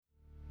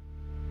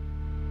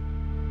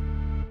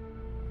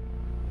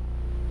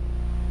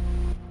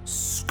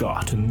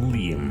Scott and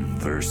Liam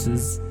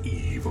versus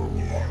Evil.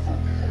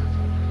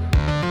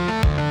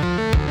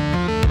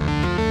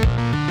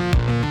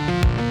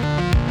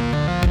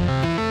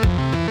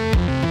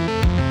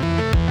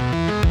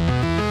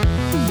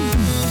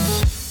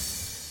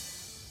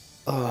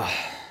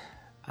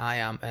 I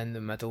am in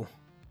the middle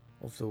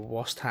of the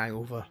worst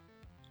hangover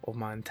of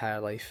my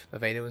entire life,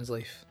 of anyone's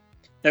life.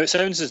 Now, it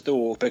sounds as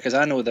though, because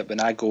I know that when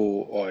I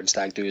go on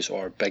stag do's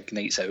or big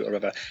nights out or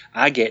whatever,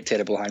 I get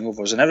terrible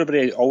hangovers. And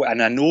everybody,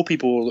 and I know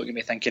people look at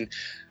me thinking,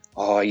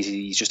 oh,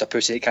 he's just a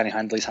pussy that can't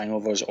handle his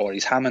hangovers, or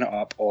he's hamming it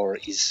up, or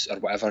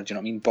whatever, do you know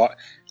what I mean? But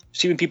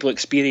see, when people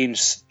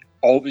experience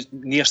always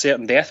near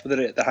certain death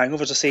with their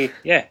hangovers, I say,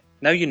 yeah,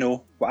 now you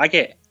know what I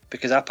get,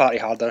 because I party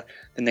harder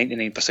than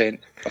 99%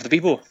 of the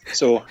people.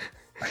 So,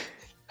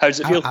 how does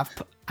it feel?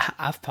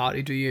 I've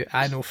partied with you.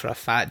 I know for a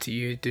fact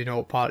you do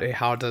not party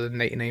harder than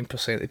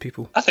 99% of the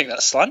people. I think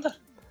that's slander.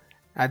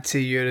 I'd say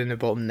you're in the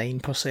bottom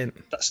 9%.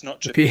 That's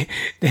not true.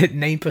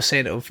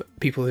 9% of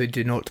people who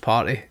do not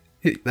party.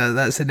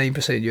 That's the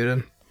 9% you're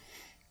in.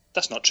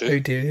 That's not true. How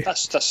dare you?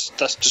 That's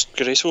just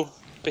graceful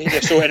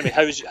behaviour. So anyway,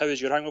 how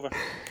is your hangover?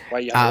 Why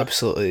are you hangover?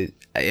 Absolutely.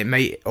 It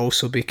might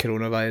also be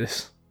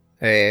coronavirus.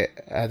 I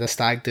had a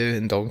stag do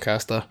in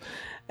Doncaster,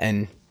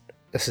 and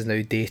this is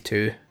now day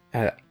 2.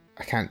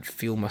 I can't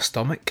feel my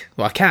stomach.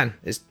 Well, I can.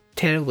 It's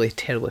terribly,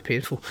 terribly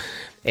painful.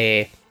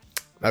 My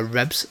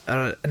ribs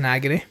are in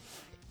agony.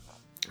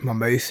 My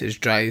mouth is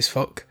dry as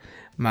fuck.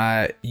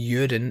 My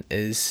urine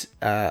is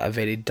a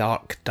very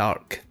dark,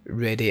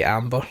 reddy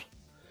amber.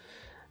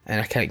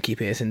 And I can't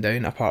keep anything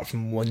down apart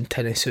from one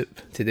tin of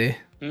soup today.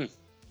 It's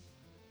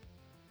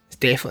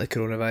definitely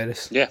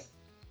coronavirus. Yeah.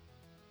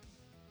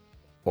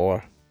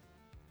 Or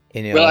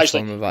any other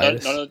form of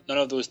virus. None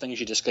of those things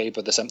you described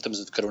are the symptoms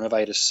of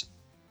coronavirus.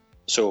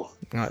 So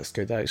that's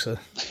good, actually.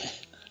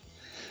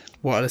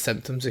 What are the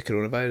symptoms of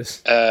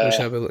coronavirus? What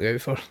should I be looking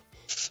out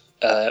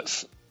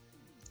for?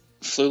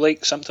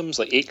 Flu-like symptoms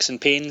like aches and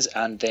pains,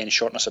 and then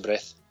shortness of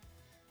breath.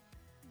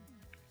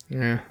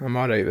 Yeah, I'm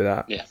alright with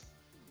that. Yeah.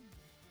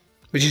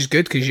 Which is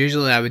good, because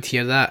usually I would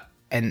hear that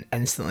and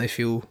instantly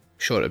feel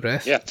short of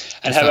breath. Yeah,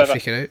 and however,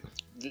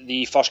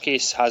 the first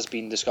case has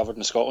been discovered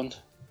in Scotland.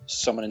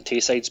 Someone in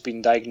Tayside's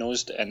been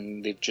diagnosed,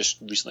 and they've just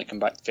recently come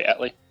back to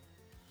Italy.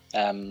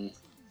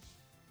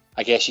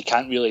 I guess you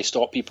can't really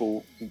stop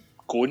people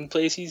going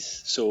places,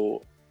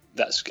 so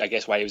that's, I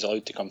guess, why he was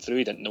allowed to come through.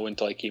 He didn't know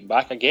until he came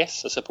back, I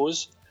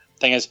suppose.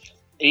 Thing is,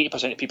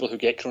 80% of people who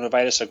get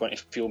coronavirus are going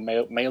to feel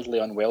mildly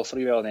unwell for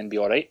a while and then be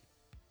alright.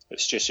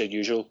 It's just your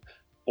usual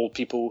old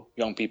people,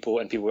 young people,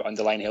 and people with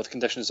underlying health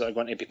conditions that are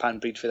going to be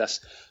pan-breed for this.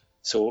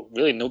 So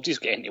really, nobody's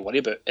got anything to worry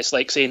about. It's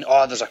like saying,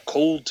 oh, there's a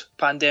cold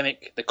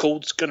pandemic. The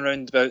cold's going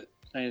around about.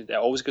 It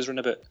always goes around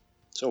about.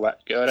 So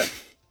what? Get out of it.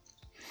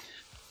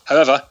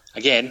 However,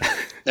 again,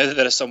 now that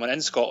there is someone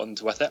in Scotland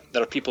with it,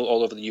 there are people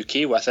all over the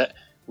UK with it.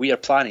 We are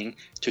planning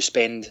to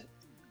spend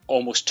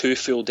almost 2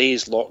 full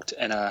days locked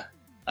in a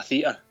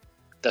theatre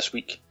this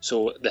week.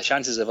 So the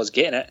chances of us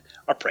getting it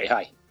are pretty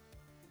high.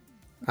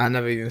 I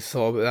never even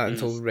thought about that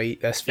until right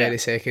this very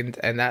second,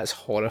 and that's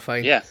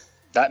horrifying. Yeah,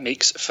 that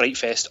makes Fright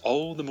Fest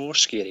all the more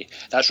scary.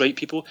 That's right,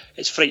 people.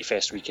 It's Fright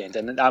Fest weekend,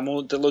 and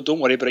don't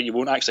worry about it. You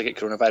won't actually get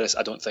coronavirus,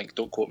 I don't think.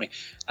 Don't quote me.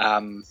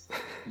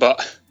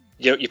 But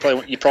you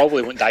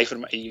probably won't die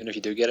from it even if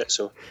you do get it.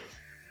 So.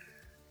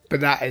 But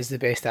that is the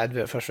best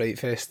advert for Fright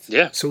Fest.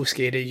 Yeah. So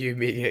scary you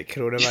making it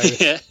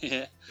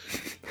coronavirus.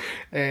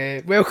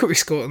 yeah. Welcome to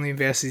Scott and Liam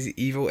versus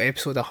Evil,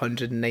 episode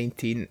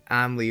 119.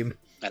 I'm Liam.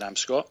 And I'm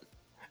Scott.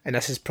 And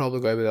this is probably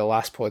going to be the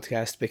last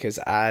podcast because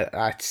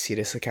I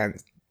seriously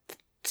can't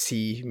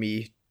see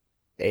me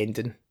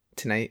ending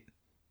tonight.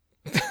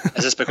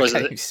 Is this because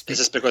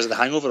of the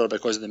hangover or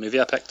because of the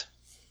movie I picked?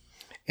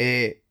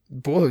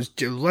 Both.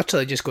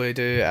 Literally just going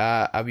to do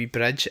a wee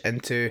bridge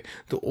into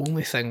the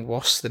only thing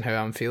worse than how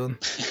I'm feeling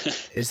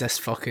is this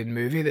fucking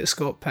movie that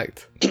Scott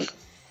picked.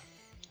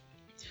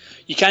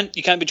 You can't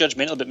be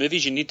judgmental about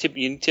movies. You need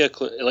to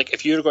like,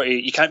 if you're going to,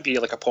 you can't be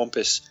like a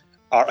pompous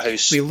art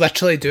house. We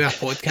literally do a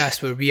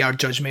podcast where we are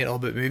judgmental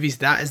about movies.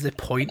 That is the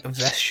point of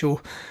this show.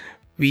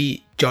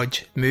 We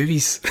judge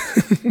movies.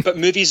 But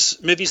movies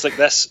like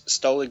this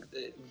still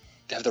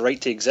have the right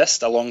to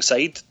exist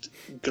alongside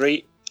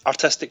great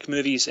artistic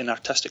movies in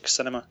artistic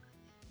cinema.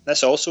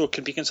 This also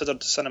can be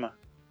considered cinema.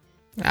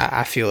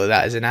 I feel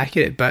that is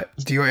inaccurate, but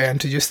do you want to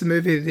introduce the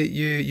movie that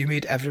you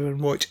made everyone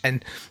watch?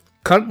 And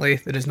currently,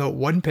 there is not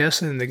one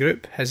person in the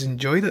group has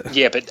enjoyed it.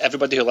 Yeah, but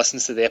everybody who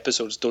listens to the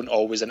episodes don't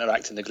always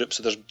interact in the group,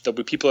 so there'll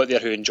be people out there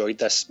who enjoyed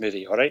this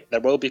movie, alright?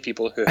 There will be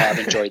people who have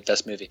enjoyed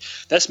this movie.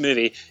 This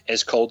movie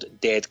is called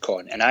Dead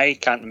Con, and I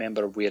can't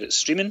remember where it's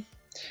streaming.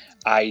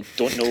 I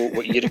don't know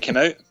what year it came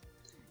out.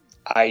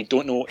 I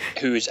don't know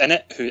who's in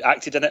it, who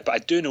acted in it, but I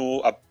do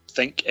know, I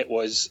think it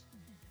was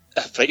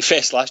a Fright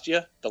Fest last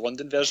year, the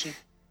London version.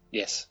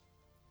 Yes.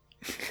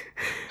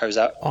 How's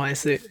that?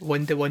 Honestly,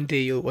 one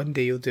day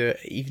you'll do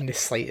even the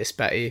slightest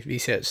bit of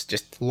research.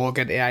 Just log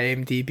into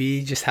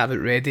IMDb, just have it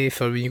ready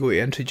for when you go to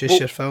introduce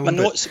your film. My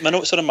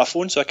notes are on my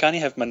phone, so I can't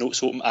have my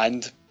notes open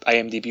and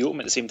IMDb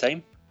open at the same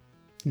time.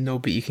 No,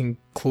 but you can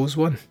close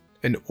one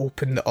and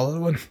open the other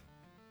one.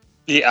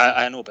 Yeah,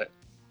 I know, but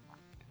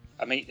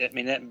then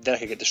I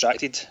could get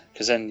distracted,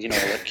 because then,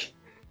 like,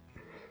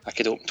 I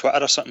could open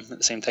Twitter or something at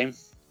the same time.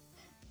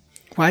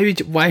 Why would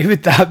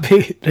that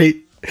be? Right?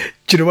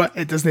 Do you know what?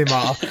 It doesn't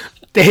matter.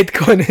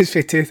 DeadCon is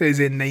for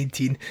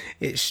 2019.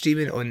 It's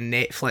streaming on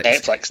Netflix.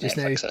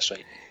 Netflix, that's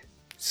right.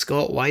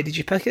 Scott, why did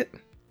you pick it?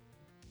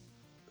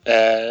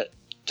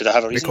 Did I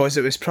have a reason? Because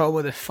it was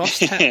probably the first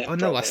hit on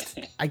the list.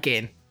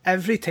 Again,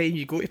 every time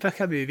you go to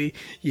pick a movie,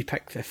 you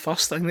pick the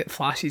first thing that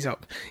flashes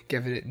up,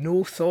 giving it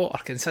no thought or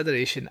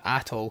consideration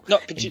at all. No,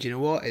 but do you know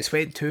what? It's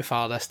went too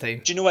far this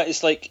time. Do you know what?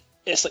 It's like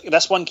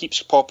this one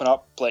keeps popping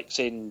up, like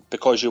saying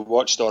because you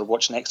watched or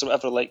watch next or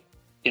whatever, like,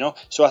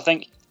 So I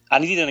think I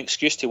needed an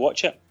excuse to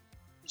watch it.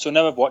 So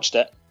now I've watched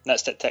it, and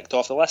that's it ticked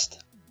off the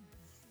list.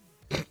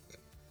 You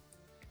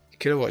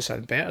could have watched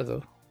something better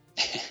though.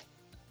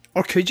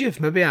 Or could you?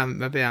 Maybe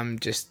I'm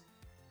just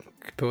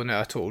pulling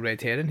out a total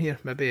red herring here.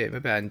 Maybe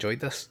I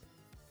enjoyed this.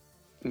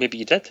 Maybe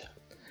you did.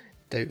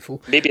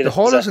 Doubtful. Maybe the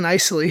horrors and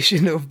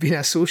isolation of being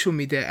a social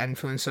media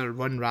influencer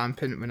run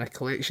rampant when a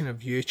collection of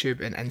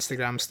YouTube and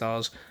Instagram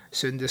stars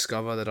soon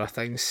discover there are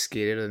things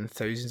scarier than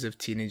thousands of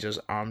teenagers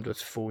armed with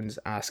phones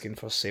asking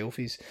for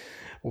selfies.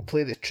 We'll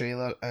play the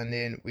trailer and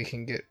then we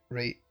can get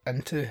right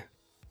into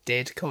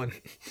DeadCon.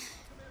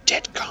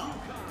 DeadCon.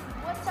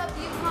 What's up,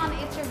 Yukon?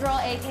 It's your girl,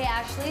 AK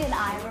Ashley, and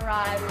I've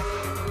arrived.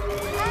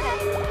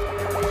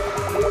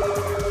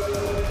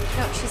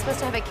 No, she's supposed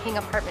to have a king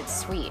apartment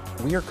suite.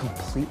 We are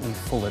completely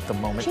full at the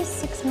moment. She has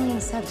 6 million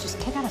subs. Just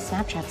kick out a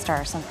Snapchat star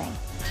or something.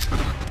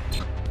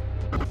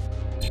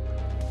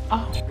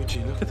 Oh, would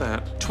you look at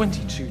that?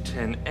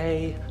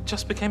 2210A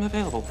just became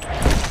available.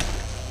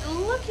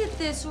 Look at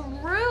this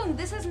room.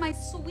 This is my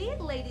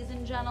suite, ladies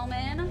and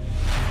gentlemen.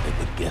 They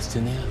put guests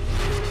in there?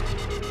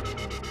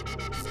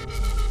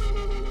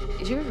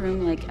 Is your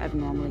room, like,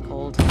 abnormally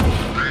cold?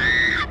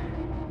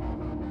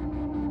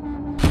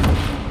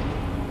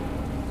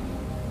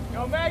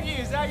 Yo, Maggie,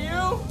 is that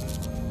you?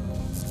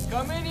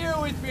 Come in here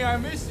with me. I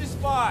missed the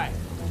spot.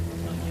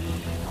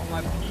 Oh,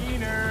 my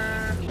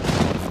peener.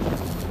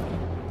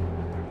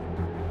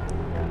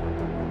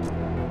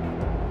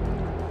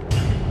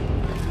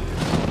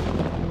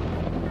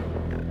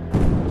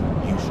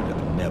 You should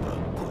have never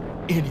put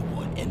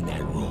anyone in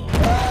that room.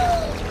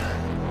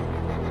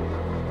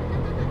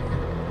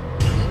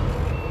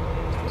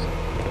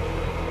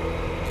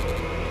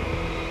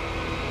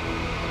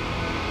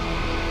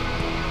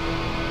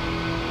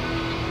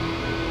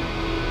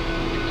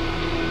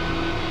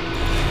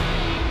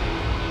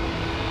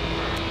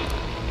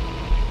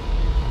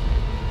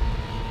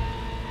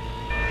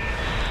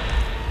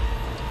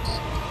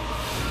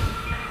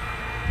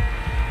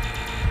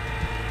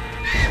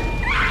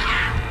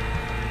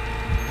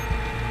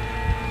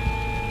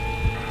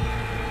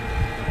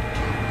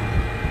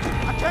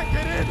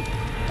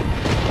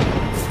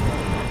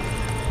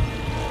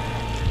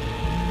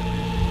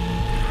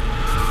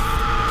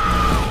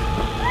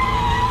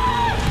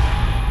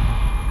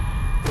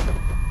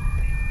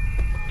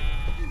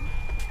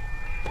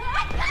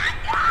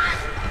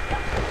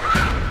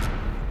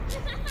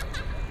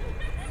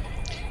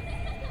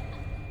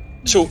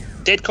 So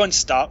DeadCon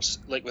starts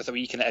like with a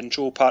wee kind of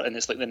intro part, and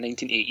it's like the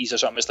 1980s or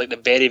something. It's like the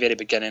very, very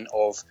beginning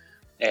of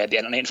the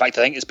internet. In fact,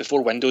 I think it's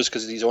before Windows,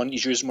 because he's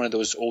using one of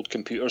those old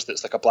computers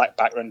that's like a black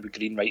background with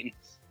green writing.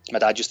 My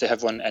dad used to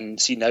have one, and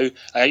see now,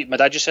 my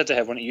dad used to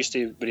have one. He used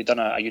to, when he'd done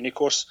a uni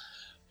course,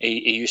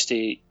 he used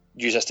to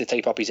use this to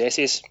type up his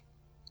essays.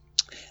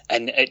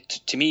 And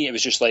to me, it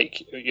was just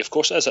like, of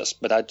course it is.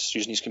 That's my dad's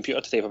using his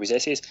computer to type up his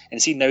essays.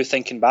 And see now,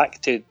 thinking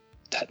back to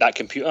that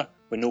computer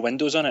with no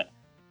Windows on it,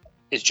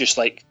 it's just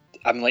like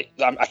I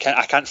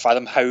can't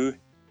fathom how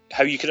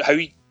you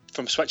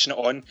from switching it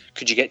on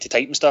could you get to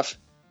typing stuff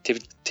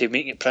to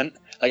make it print.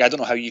 Like, I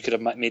don't know how you could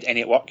have made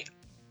any of it work.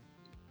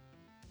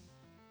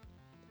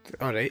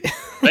 All right.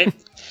 Right.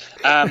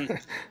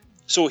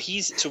 So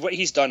what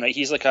he's done, right?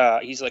 He's like a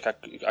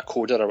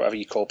coder, or whatever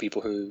you call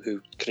people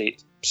who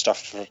create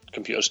stuff for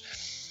computers,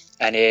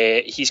 and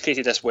he's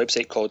created this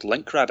website called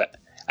LinkRabbit.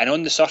 And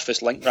on the surface,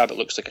 LinkRabbit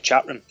looks like a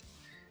chat room.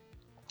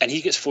 And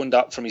he gets phoned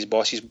up from his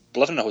boss. He's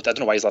living in a hotel. I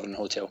don't know why he's living in a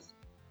hotel.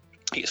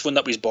 He gets phoned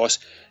up with his boss,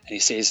 and he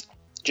says,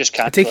 "Just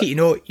cancel." I take it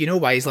you know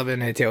why he's living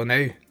in a hotel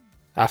now,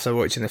 after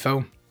watching the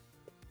film.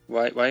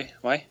 Why?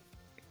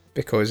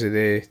 Because of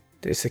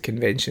it's the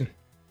convention.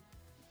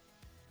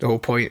 The whole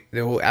point,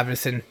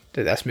 everything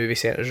that this movie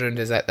centers around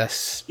is that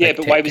this but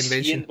why was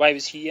convention why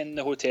was he in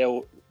the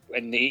hotel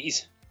in the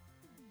 80s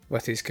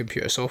with his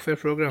computer software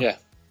program? Yeah,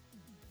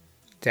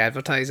 to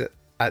advertise it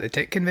at the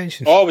tech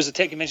convention. Oh, was the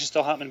tech convention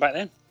still happening back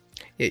then?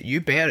 Yeah,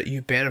 you better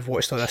have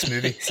watched all this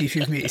movie. see if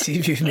you've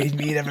made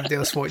me and everybody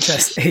else watch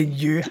this, and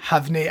you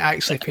haven't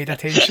actually paid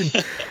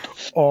attention.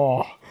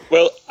 Oh.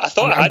 Well,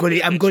 I'm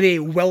going to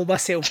will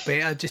myself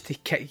better just to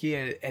kick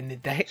you in the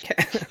dick.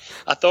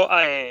 I thought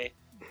I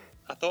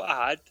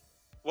had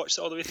watched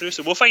it all the way through,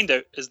 so we'll find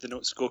out as the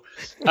notes go.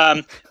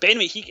 But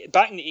anyway,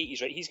 back in the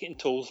 80s, right? He's getting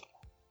told,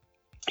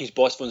 his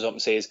boss phones up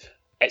and says,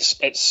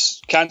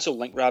 It's cancelled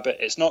Link Rabbit.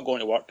 It's not going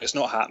to work. It's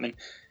not happening.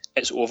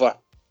 It's over.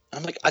 And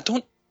I'm like, I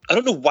don't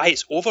know why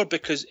it's over,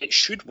 because it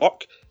should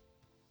work.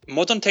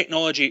 Modern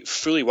technology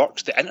fully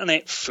works. The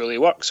internet fully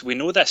works. We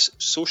know this.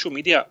 Social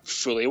media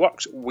fully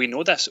works. We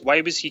know this.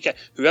 Why was he?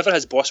 Whoever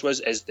his boss was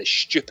is the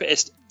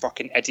stupidest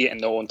fucking idiot in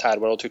the whole entire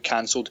world who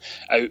cancelled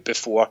out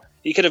before.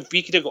 He could have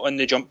got on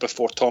the jump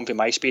before Tom from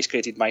MySpace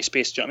created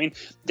MySpace. Do you know what I mean?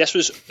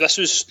 This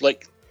was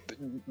like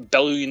 $1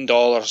 billion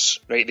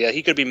right there.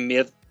 He could have been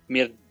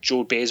more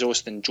Joe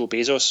Bezos than Joe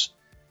Bezos.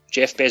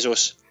 Jeff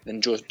Bezos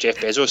than Jeff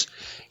Bezos.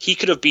 He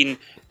could have been.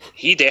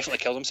 He definitely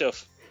killed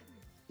himself.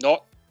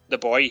 Not the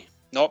boy.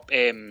 Not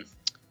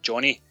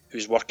Johnny,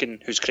 who's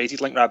created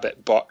Link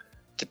Rabbit, but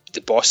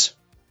the boss.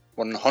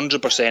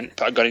 100%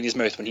 put a gun in his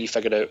mouth when he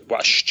figured out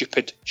what a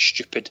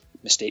stupid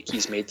mistake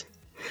he's made.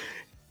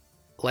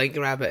 Link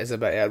Rabbit is a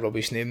bit of a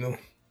rubbish name, though.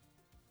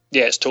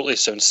 Yeah, it totally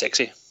sounds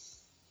sexy.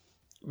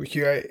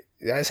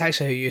 That's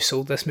actually how you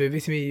sold this movie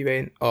to me. You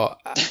went, "Oh,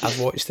 I've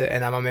watched it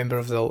and I'm a member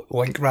of the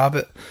Link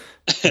Rabbit."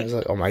 I was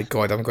like, "Oh my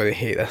god, I'm going to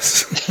hate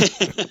this."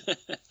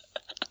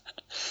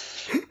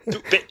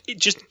 But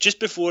just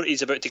before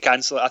he's about to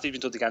cancel it, after he's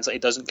been told to cancel it, he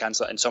doesn't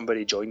cancel it, and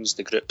somebody joins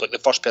the group. Like, the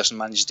first person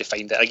manages to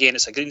find it. Again,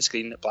 it's a green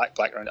screen, black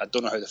background. I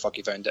don't know how the fuck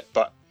he found it,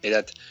 but he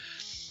did.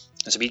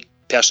 There's a wee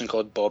person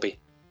called Bobby.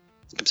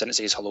 He comes in and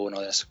says hello and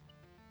all this.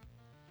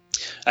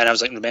 And I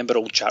was like, remember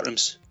old chat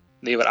rooms?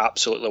 They were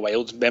absolutely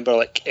wild. Remember,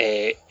 like,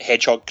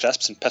 hedgehog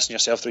crisps and pissing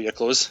yourself through your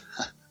clothes?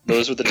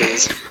 Those were the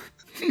days.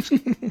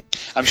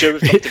 I'm sure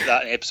we've talked about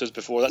that in episodes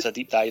before. That's a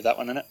deep dive, that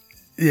one, isn't it?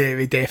 Yeah,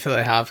 we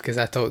definitely have, because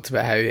I talked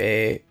about how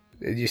it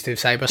used to have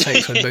cyber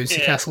sex on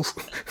bouncy castles.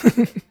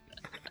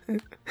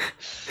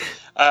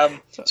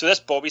 So this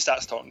Bobby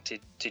starts talking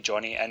to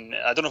Johnny, and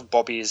I don't know if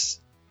Bobby is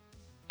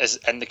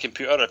in the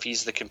computer, or if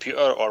he's the computer,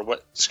 or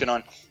what's going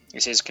on. He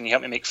says, "Can you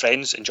help me make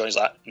friends?" And Johnny's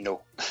like,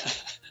 "No."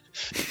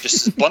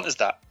 Just as blunt as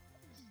that.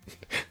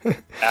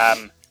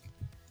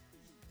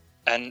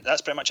 And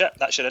that's pretty much it.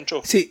 That's your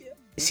intro.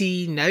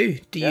 See now,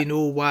 do you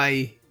know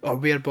why or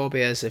where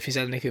Bobby is, if he's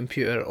in the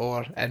computer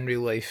or in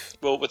real life?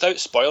 Well, without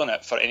spoiling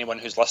it for anyone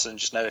who's listening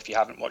just now, if you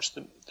haven't watched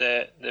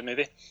the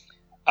movie,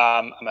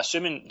 I'm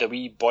assuming the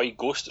wee boy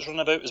ghost that's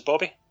running about is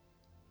Bobby.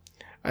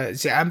 I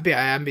am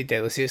being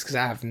deadly serious, because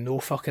I have no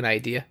fucking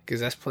idea, because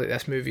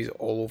this movie's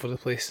all over the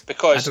place.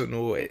 Because I don't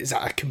know, is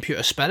that a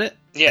computer spirit?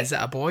 Yeah. Is it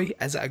a boy?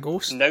 Is it a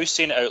ghost? Now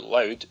saying it out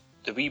loud,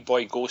 the wee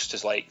boy ghost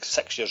is like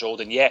 6 years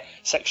old, and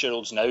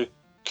 6-year-olds now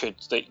could,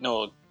 like,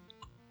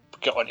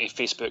 get onto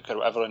Facebook or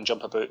whatever and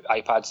jump about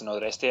iPads and all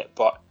the rest of it,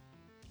 but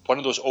one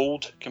of those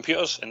old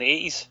computers in the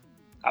 80s,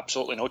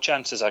 absolutely no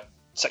chance. There's a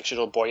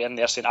 6-year-old boy in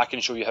there saying, "I can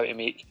show you how to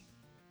make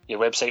your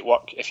website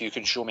work if you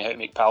can show me how to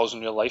make pals in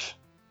real life."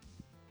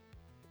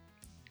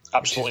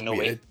 Absolutely no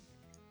way.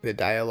 The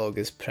dialogue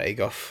is pretty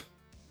guff.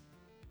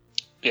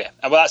 Yeah,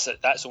 well, that's it.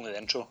 That's only the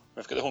intro.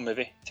 We've got the whole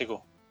movie to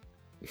go.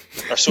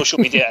 Our social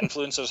media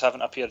influencers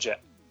haven't appeared yet.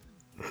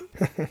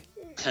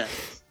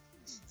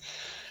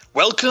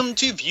 Welcome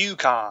to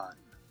ViewCon.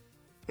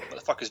 What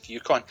the fuck is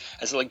ViewCon?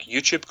 Is it like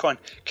YouTubeCon?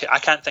 I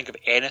can't think of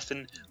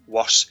anything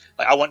worse.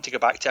 Like, I want to go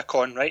back to a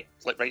con, right?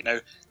 Like right now,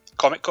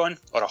 Comic Con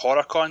or a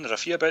horror con. There are a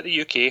few about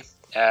the UK.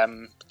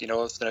 For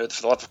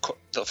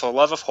the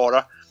love of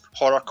horror,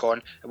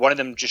 HorrorCon. One of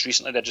them just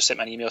recently, they just sent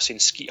me an email saying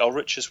Skeet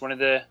Ulrich is one of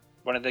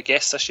the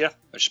guests this year,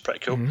 which is pretty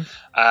cool. Mm-hmm.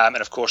 And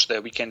of course, the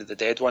Weekend of the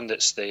Dead one.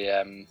 That's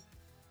the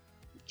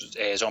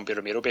Zombie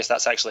Romero based.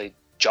 That's actually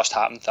just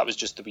happened. That was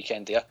just the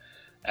weekend there.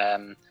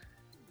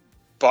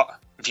 But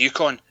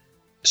ViewCon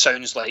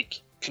sounds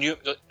like,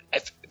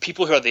 if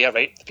people who are there,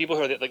 right? The people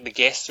who are there, like the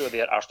guests who are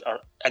there,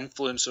 are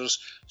influencers,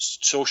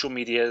 social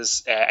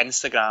medias,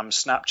 Instagram,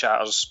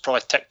 Snapchatters,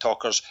 probably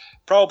TikTokers,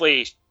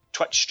 probably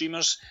Twitch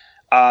streamers,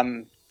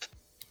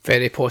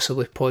 very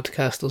possibly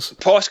podcasters.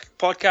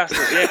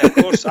 Podcasters, yeah, of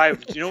course.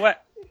 You know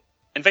what?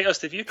 Invite us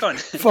to ViewCon.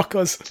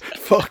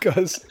 Fuck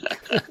us.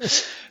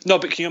 No,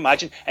 but can you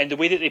imagine? And the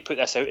way that they put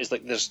this out is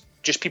like there's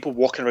just people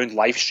walking around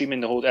live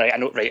streaming the whole. Right, I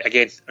know. Right,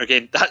 again.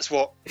 That's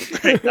what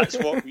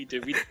we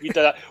do. We do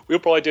that. We'll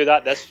probably do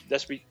that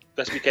this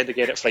weekend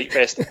again at Fright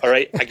Fest. All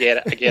right, I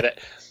get it.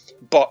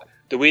 But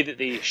the way that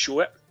they show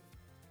it,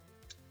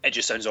 it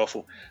just sounds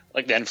awful.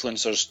 Like the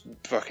influencers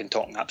fucking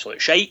talking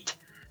absolute shite,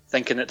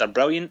 thinking that they're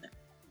brilliant,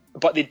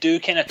 but they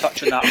do kind of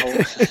touch on that whole.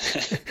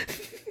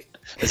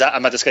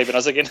 Am I describing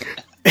us again?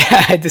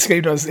 I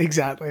described us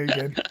exactly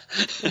again.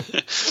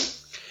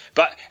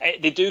 But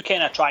they do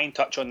kind of try and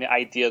touch on the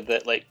idea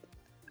that, like,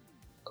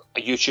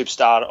 a YouTube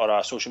star or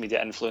a social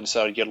media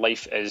influencer, your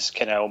life is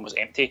kind of almost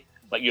empty.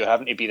 Like, you're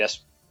having to be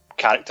this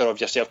character of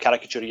yourself,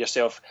 caricature of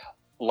yourself,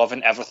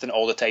 loving everything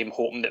all the time,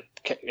 hoping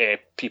that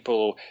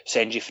people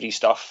send you free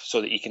stuff so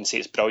that you can say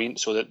it's brilliant,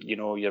 so that, you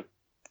know, your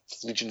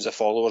legions of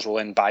followers will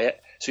then buy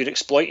it. So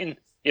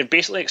you're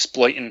basically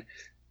exploiting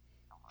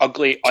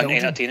ugly,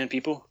 unentertaining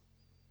people.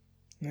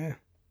 Yeah.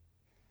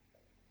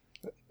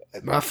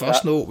 My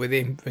first note with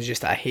him was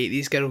just, I hate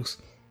these girls.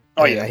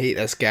 Oh, yeah. I hate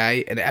this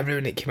guy. And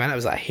everyone that came in, I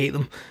was like, I hate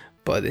them.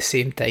 But at the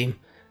same time,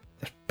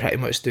 they're pretty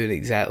much doing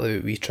exactly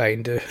what we try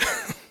and do.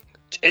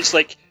 it's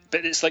like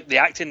the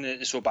acting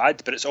is so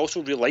bad, but it's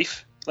also real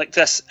life. Like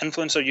this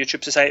influencer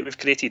YouTube society we've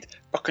created,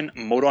 fucking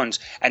morons,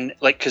 and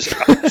like because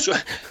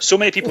so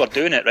many people are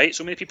doing it, right?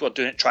 So many people are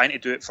doing it, trying to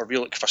do it for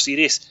real, like for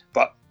serious.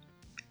 But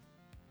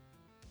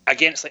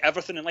again, it's like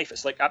everything in life.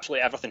 It's like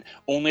absolutely everything.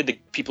 Only the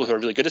people who are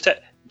really good at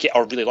it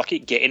are really lucky,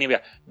 get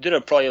anywhere. There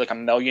are probably like a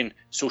million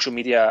social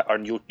media or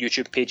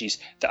YouTube pages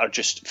that are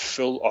just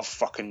full of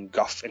fucking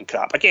guff and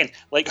crap. Again,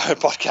 like our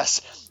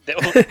podcast,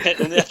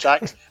 that only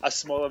attracts a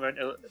small amount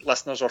of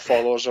listeners or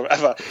followers or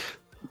whatever.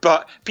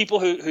 But people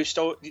who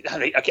still,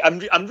 right, okay, I'm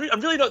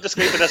really not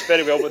describing this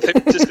very well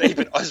without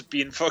describing us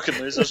being fucking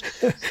losers.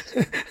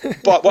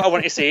 But what I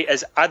want to say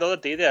is, the other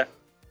day there,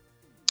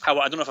 I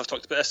don't know if I've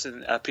talked about this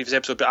in a previous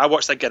episode, but I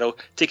watched a girl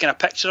taking a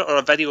picture or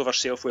a video of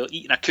herself while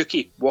eating a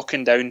cookie,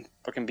 walking down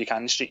fucking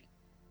Buchanan Street.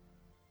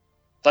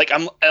 Like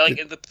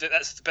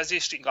that's the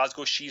busiest street in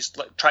Glasgow. She's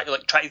like trying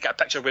to get a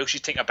picture while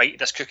she's taking a bite of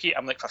this cookie.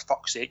 I'm like, for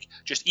fuck's sake,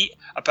 just eat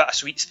a bit of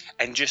sweets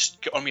and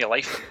just get on with your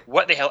life.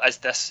 What the hell is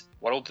this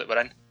world that we're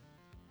in?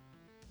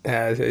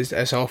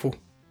 It's awful.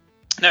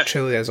 No, it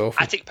truly is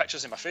awful. I take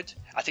pictures of my food.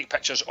 I take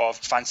pictures of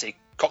fancy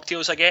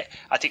cocktails I get.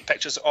 I take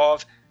pictures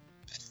of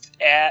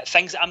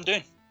things that I'm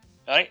doing.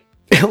 All right.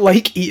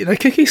 Like eating a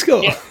cookie,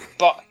 Scott. Yeah,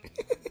 but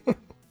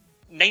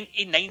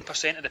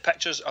 99% of the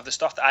pictures of the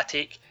stuff that I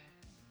take,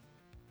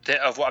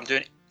 of what I'm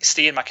doing,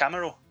 stay in my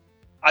camera roll.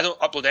 I don't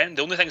upload any.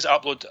 The only things I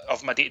upload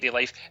of my day-to-day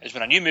life is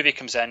when a new movie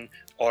comes in,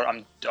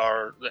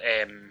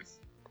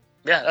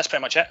 that's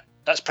pretty much it.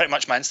 That's pretty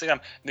much my Instagram.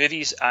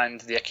 Movies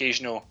and the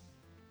occasional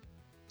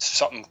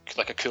something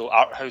like a cool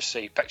art house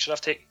picture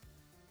I've taken.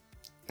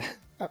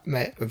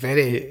 Mate,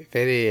 very,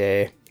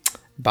 very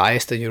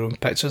biased in your own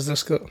pictures there,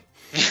 Scott.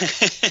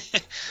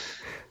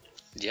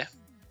 Yeah.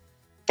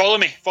 Follow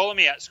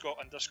me at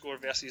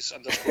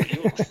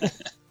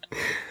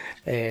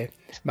Scott_versus_eo.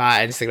 My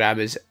Instagram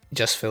is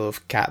just full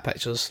of cat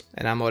pictures,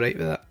 and I'm alright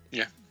with that.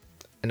 Yeah.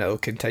 And it'll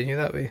continue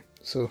that way.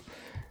 So,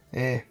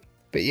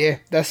 but yeah,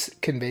 this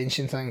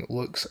convention thing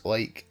looks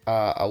like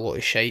a lot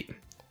of shite.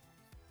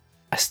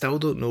 I still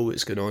don't know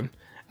what's going on.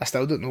 I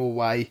still don't know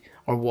why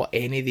or what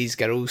any of these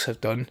girls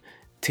have done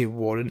to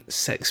warrant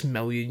 6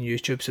 million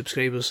YouTube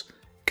subscribers.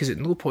 Because at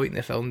no point in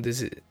the film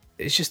does it.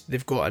 It's just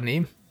they've got a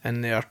name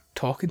and they're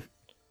talking.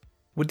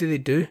 What do they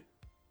do?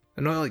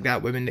 They're not like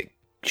that woman that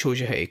shows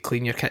you how to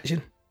clean your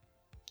kitchen.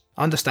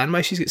 I understand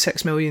why she's got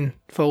 6 million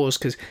followers,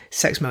 because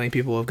 6 million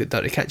people have got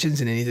dirty kitchens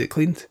and they need it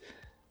cleaned.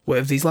 What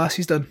have these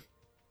lassies done?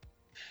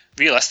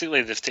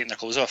 Realistically, they've taken their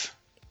clothes off.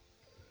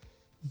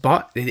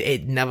 But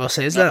it never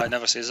says No, that. it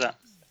never says that.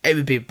 It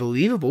would be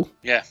believable.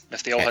 Yeah,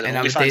 if they all had And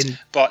OnlyFans.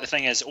 But the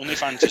thing is,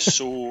 OnlyFans is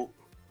so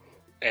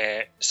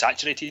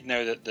saturated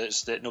now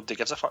that nobody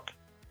gives a fuck.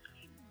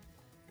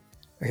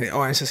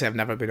 Honestly, I've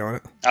never been on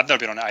it. I've never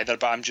been on it either,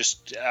 but I'm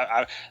just...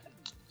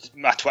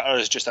 my Twitter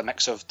is just a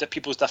mix of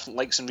people's different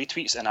likes and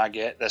retweets, and I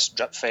get this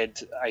drip-fed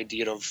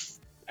idea of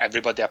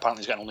everybody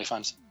apparently has got an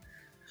OnlyFans.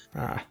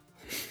 Ah.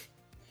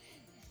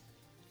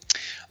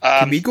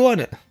 Can we go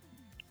on it?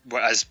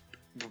 Wait,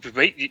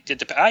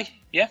 aye,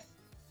 yeah.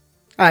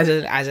 As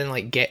in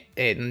like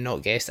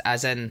not guest,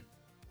 as in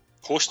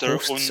host their own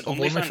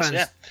OnlyFans.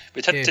 Yeah,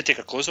 we'd have to take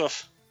our clothes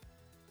off.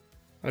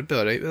 I'd be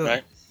alright with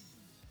that.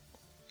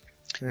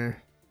 Right.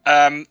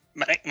 Yeah.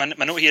 My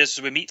note here is,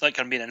 so we meet like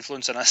our main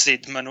influencer, and I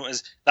said my note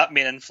is that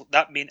main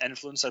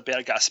influencer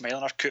better get a smile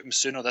on her coot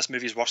soon, or this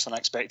movie's worse than I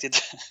expected.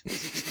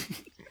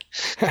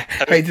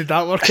 How did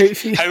that work out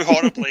for you? How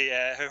horribly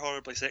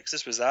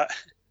sexist was that?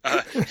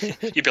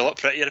 You'd be a lot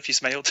prettier if you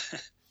smiled.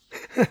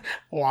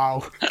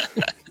 Wow.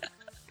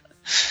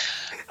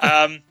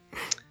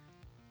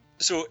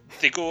 So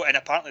they go, and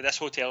apparently this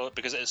hotel,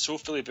 because it is so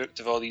fully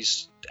booked of all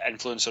these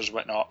influencers and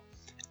whatnot,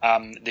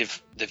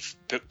 they've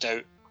booked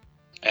out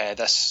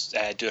this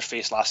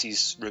Doorface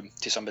lassie's room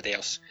to somebody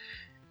else,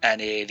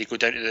 and they go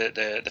down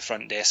to the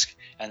front desk,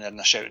 and then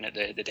they're shouting at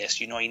the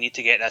desk, you need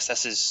to get this.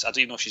 This is, I don't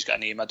even know if she's got a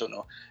name. I don't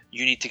know.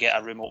 You need to get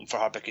a room open for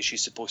her because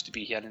she's supposed to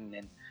be here. And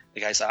then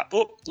the guy's like,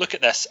 oh, look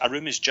at this. A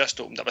room is just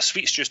opened up. A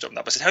suite's just opened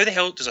up. I said, how the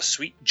hell does a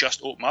suite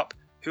just open up?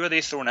 Who are they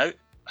throwing out?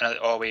 And I,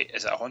 oh wait,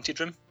 is it a haunted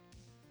room?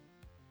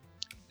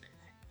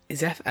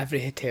 As if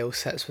every hotel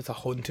sits with a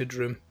haunted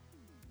room.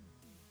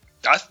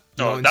 That's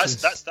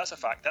a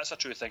fact. That's a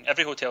true thing.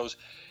 Every hotel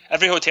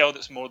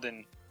that's more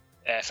than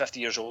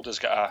 50 years old has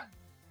got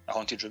a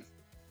haunted room.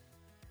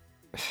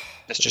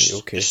 It's just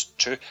okay. It's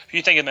true. If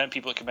you think of the amount of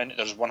people that come in,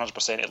 there's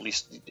 100% at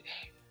least,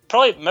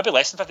 probably maybe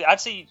less than 50. I'd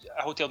say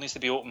a hotel needs to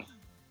be open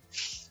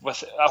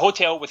with a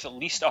hotel with at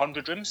least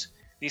 100 rooms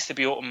needs to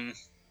be open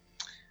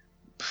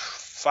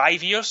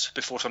 5 years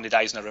before somebody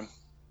dies in a room.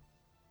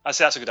 I'd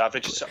say that's a good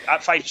average. So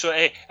at 5, so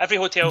every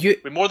hotel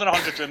with more than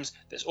 100 rooms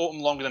that's open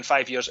longer than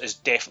 5 years is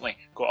definitely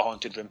got a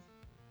haunted room.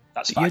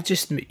 That's a fact. No,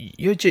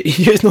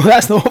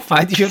 that's not a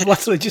fact. You're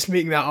literally just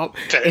making that up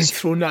and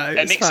throwing that out.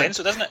 It makes sense,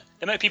 so doesn't it?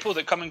 The amount of people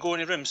that come and go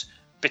in the rooms,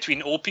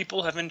 between old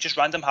people having just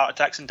random heart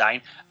attacks and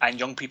dying, and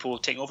young people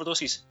taking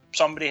overdoses.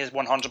 Somebody has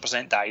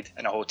 100% died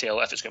in a hotel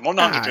if it's got more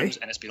than 100 rooms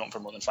and it's been open for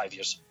more than 5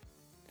 years.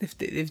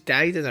 They've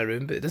died in a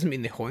room, but it doesn't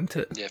mean they haunt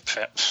it. Yeah.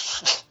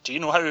 Do you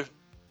know how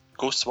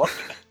ghosts work?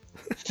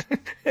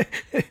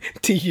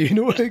 Do you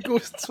know how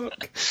ghosts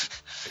work?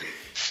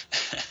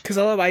 Because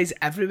otherwise,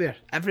 everywhere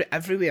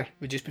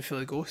would just be full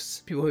of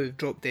ghosts. People who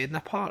dropped dead in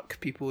a park,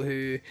 people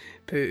who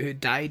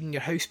died in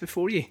your house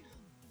before you.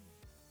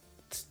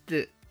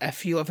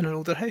 If you live in an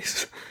older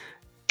house,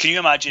 can you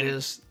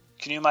imagine?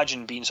 Can you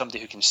imagine being somebody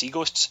who can see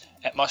ghosts?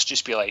 It must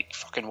just be like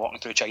fucking walking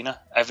through China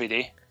every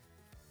day.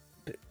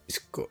 But it's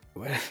got.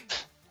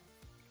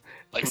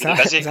 Like Is really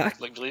that- busy. is that-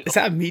 like really. Is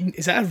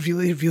that a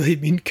really, really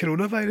mean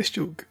coronavirus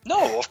joke?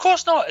 No, of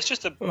course not. It's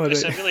just it's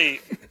right. a really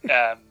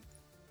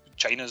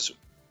China's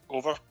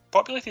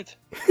overpopulated.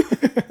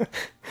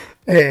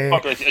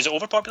 Populated. Is it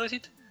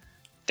overpopulated?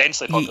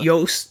 Densely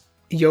populated.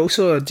 You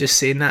also are just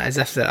saying that as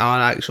if there are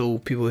actual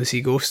people who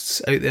see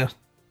ghosts out there.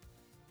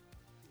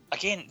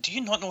 Again, do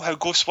you not know how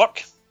ghosts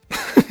work?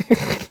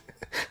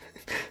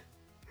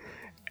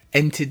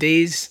 In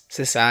today's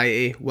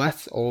society,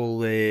 with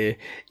all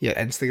your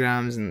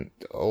Instagrams and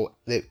all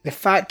the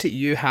fact that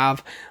you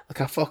have like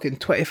a fucking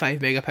 25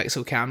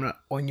 megapixel camera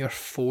on your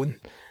phone,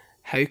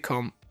 how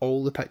come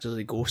all the pictures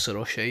of ghosts are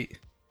all shite?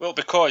 Well,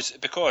 because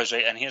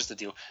right, and here's the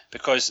deal: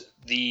 because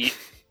the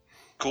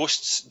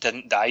ghosts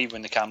didn't die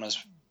when the cameras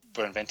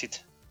were invented.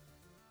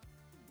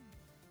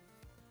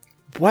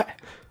 What?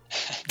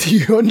 Do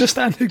you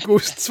understand how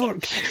ghosts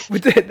work?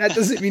 That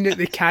doesn't mean that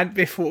they can't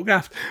be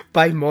photographed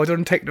by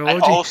modern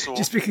technology also,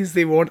 just because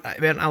they weren't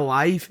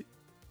alive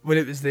when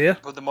it was there.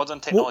 Well, the modern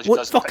technology What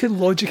doesn't fucking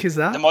logic is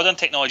that? The modern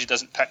technology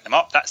doesn't pick them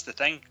up. That's the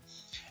thing.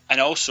 And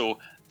also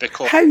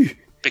because How?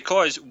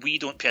 Because we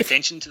don't pay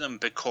attention to them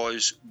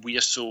because we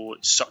are so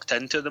sucked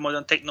into the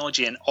modern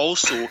technology, and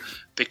also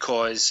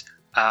because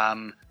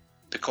of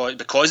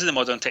the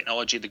modern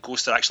technology, the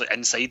ghosts are actually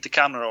inside the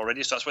camera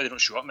already, so that's why they don't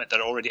show up.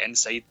 They're already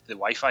inside the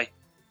Wi-Fi.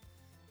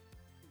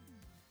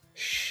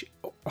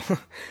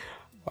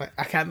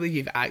 I can't believe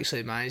you've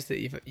actually managed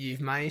it.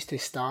 You've managed to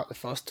start the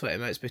first 20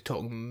 minutes by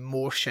talking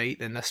more shite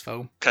than this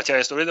film. Can I tell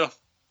you a story though?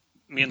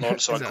 Me and Lauren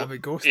saw Is it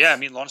about ghosts? Yeah,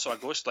 me and Lauren saw a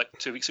ghost like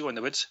 2 weeks ago in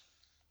the woods.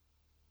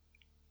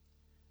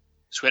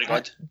 Swear to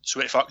God,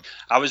 swear to fuck.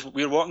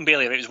 We were walking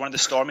Bailey. Right? It was one of the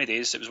stormy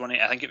days. It was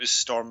I think it was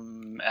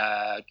Storm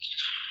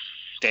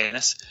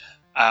Dennis.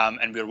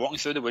 And we were walking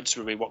through the woods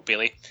where we walked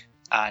Bailey,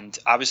 and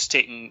I was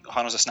taking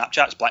hundreds of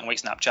Snapchats, black and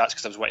white Snapchats,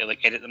 because I was wanting to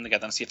like edit them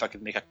together and see if I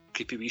could make a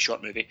creepy wee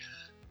short movie.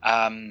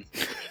 And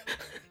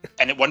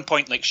at one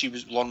point, like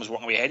Lauren was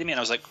walking away ahead of me, and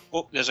I was like,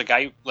 "Oh, there's a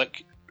guy."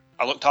 Like,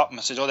 I looked up and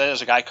I said, "Oh,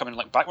 there's a guy coming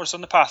like backwards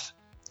on the path."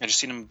 I just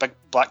seen him, big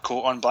black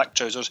coat on, black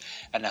trousers,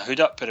 and a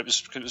hood up, but it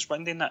was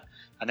windy and that.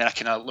 And then I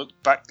kind of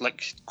looked back,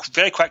 like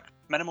very quick,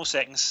 minimal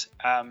seconds,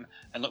 and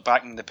looked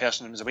back, and the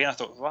person was away. And I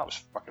thought, "Well, that was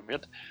fucking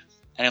weird."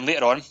 And then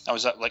later on, I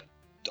was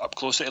up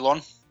closer to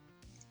Lauren,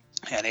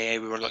 and we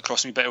were like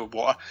crossing a bit of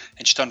water,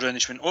 and she turned around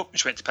and she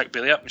went to pick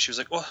Bailey up, and she was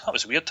like, "Oh, that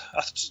was weird.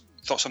 I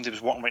thought somebody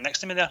was walking right next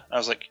to me there." And I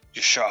was like,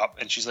 "Just shut up."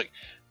 And she's like,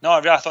 "No,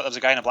 I thought there was a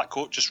guy in a black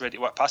coat just ready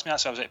to walk past me."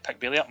 So I was like, pick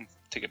Bailey up and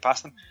take it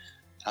past them.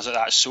 I was like,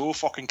 "That's so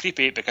fucking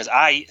creepy," because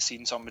I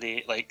seen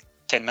somebody like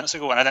 10 minutes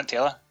ago, and I didn't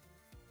tell her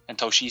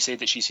until she said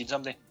that she seen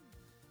somebody.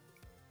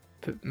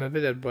 But maybe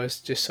there was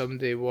just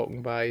somebody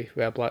walking by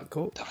with a black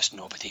coat. There was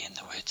nobody in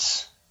the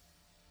woods.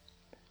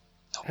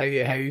 How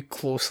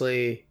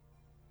closely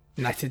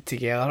knitted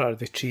together are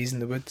the trees in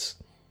the woods?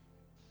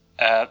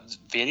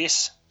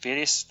 Various.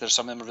 There's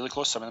some of them are really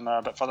close, some of them are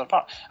a bit further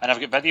apart. And I've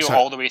got video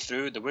all the way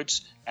through the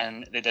woods,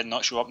 and they did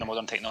not show up in the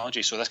modern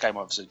technology. So this guy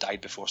obviously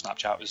died before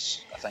Snapchat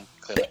was a thing,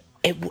 clearly.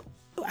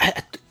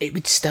 It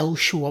would still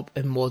show up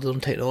in modern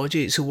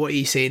technology. So what are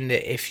you saying,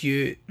 that if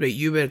you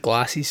wear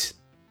glasses,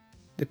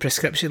 the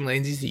prescription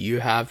lenses that you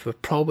have were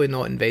probably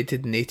not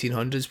invented in the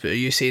 1800s, but are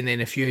you saying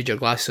then if you had your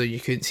glasses on you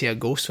couldn't see a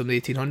ghost from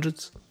the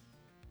 1800s?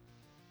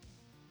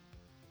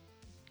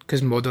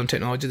 Because modern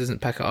technology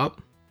doesn't pick it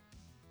up?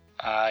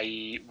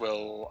 I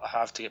will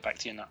have to get back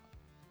to you on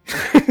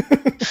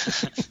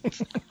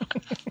that.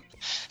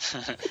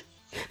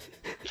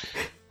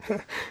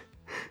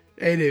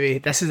 Anyway,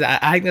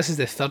 I think this is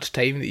the third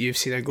time that you've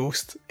seen a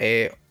ghost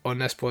on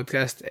this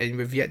podcast, and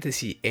we've yet to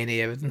see any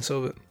evidence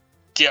of it.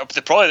 Yeah, but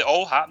it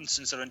all happened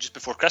since around just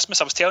before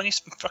Christmas. I was telling you,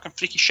 some fucking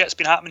freaky shit's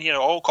been happening here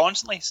all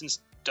constantly since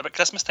about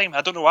Christmas time.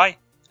 I don't know why.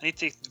 I need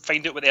to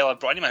find out what the hell I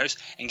brought into my house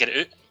and get it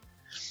out.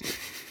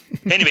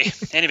 Anyway.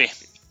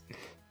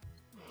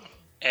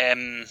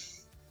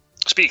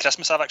 Speaking of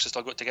Christmas, I've actually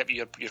still got to get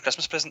you your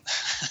Christmas present.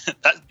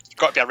 That's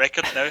got to be a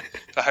record now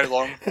for how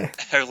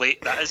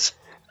late that is.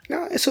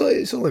 No, it's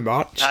only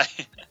March. Aye.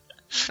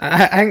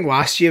 I think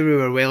last year we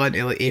were well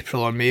into like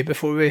April or May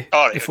before we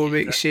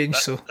exchanged,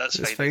 so that's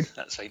it's fine. fine.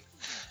 That's fine.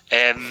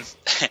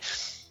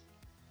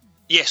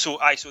 Yeah, so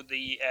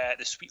the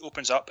suite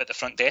opens up at the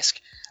front desk,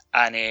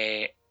 and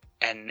the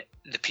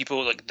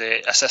people, like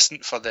the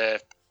assistant for the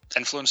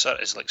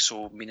influencer, is like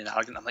so mean and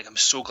arrogant. I'm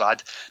so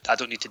glad that I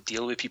don't need to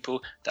deal with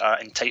people that are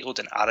entitled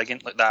and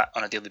arrogant like that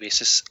on a daily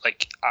basis.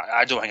 Like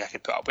I don't think I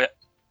could put up with it.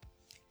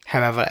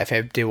 However, if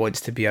anybody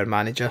wants to be our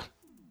manager,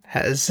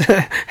 hit us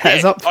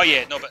up. Oh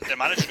yeah, no, but the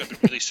manager's going to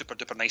be really super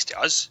duper nice to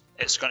us.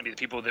 It's going to be the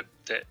people that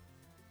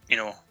you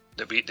know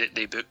that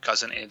they book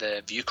us into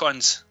the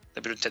ViewCons.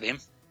 They're rude to them.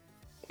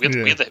 We're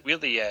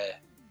the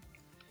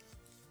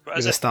what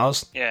is the it?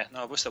 stars. Yeah,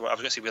 no, what's the word? I was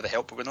going to say we're the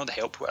help, but we're not the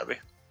help. What are we?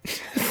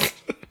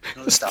 We're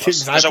not the stars.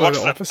 Exactly There's a word the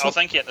for it. opposite. I'll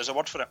think it. There's a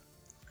word for it.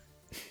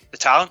 The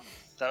talent.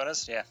 Is that what it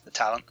is? Yeah, the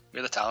talent.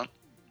 We're the talent.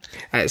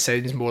 It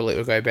sounds more like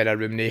we're going to be in a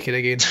room naked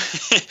again.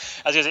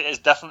 I was gonna say, it's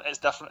different. It's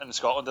different in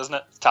Scotland, isn't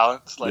it?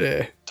 Talent's like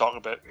Yeah. talking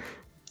about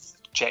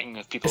checking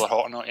if people are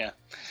hot or not. Yeah.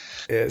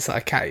 Yeah, it's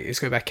like it's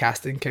going to be a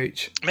casting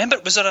couch. Remember,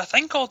 was there a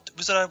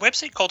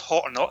website called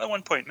Hot or Not at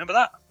one point? Remember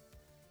that?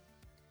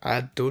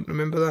 I don't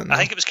remember that now. I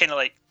think it was kind of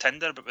like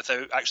Tinder, but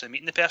without actually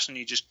meeting the person.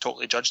 You just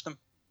totally judged them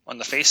on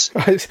their face.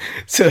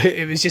 So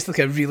it was just like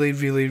a really,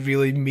 really,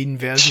 really mean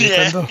version of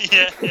Tinder.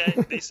 yeah.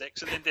 Day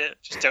 6 and then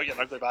just tell you're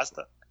an ugly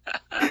bastard.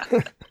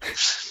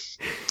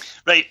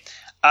 Right.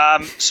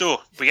 So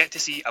we get to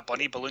see a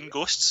bunny balloon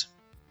ghosts.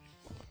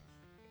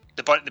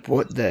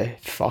 What the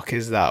fuck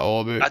is that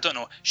all about? I don't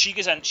know. She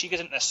goes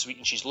into this suite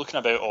and she's looking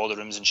about all the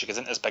rooms and she goes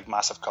into this big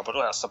massive cupboard.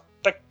 Oh, that's a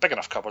big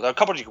enough cupboard. A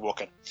cupboard you can walk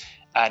in.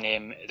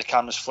 And the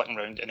camera's flicking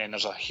around and then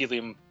there's a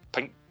helium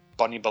pink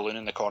bunny balloon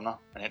in the corner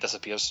and it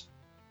disappears.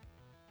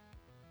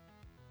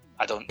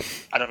 I don't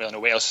really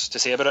know what else to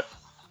say about it.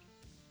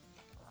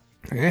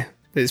 Yeah,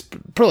 it's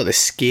probably the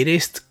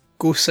scariest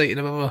ghost sighting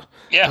I've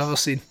ever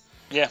seen.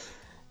 Yeah.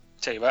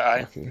 Tell you what,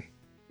 aye. Okay.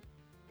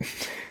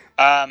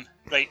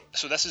 Right,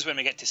 so this is when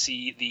we get to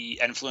see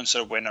the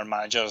influencer when her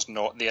manager's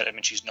not there. I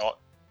mean, she's not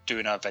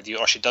doing a video,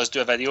 or she does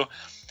do a video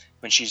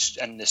when she's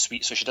in the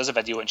suite. So she does a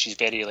video and she's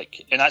very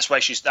and that's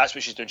what she's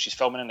doing. She's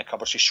filming in the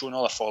cupboard. She's showing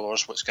all her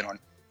followers what's going on.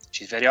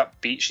 She's very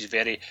upbeat. She's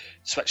very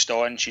switched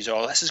on. She's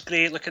all, this is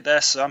great. Look at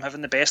this. I'm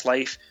having the best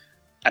life.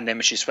 And then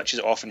when she switches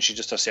it off and she's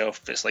just herself,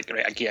 it's like,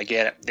 right, I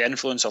get it. The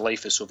influencer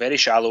life is so very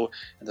shallow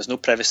and there's no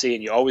privacy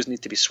and you always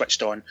need to be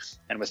switched on.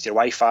 And with your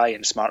Wi-Fi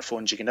and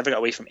smartphones, you can never get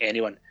away from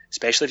anyone,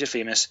 especially if you're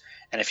famous.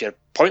 And if you're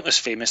pointless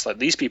famous, like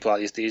these people are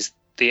these days,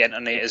 the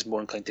internet is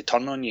more inclined to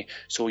turn on you.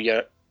 So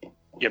you're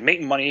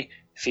making money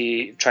for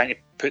trying to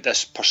put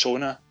this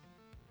persona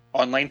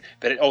online,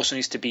 but it also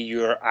needs to be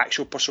your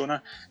actual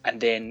persona. And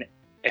then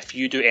if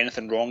you do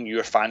anything wrong,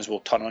 your fans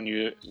will turn on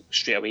you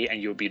straight away and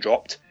you'll be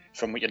dropped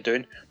from what you're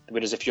doing.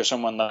 Whereas if you're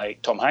someone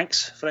like Tom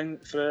Hanks, for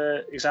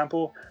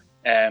example,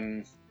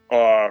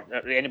 or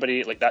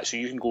anybody like that, so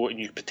you can go and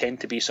you pretend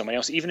to be someone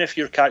else, even if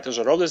your characters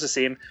are always the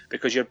same,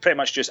 because you're pretty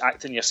much just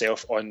acting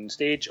yourself on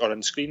stage or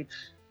on screen,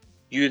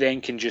 you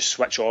then can just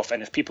switch off.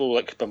 And if people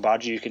like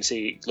bombard you, you can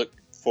say, look,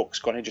 folks,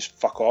 gonna just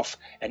fuck off.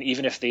 And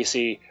even if they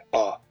say,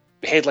 oh,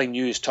 headline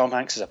news, Tom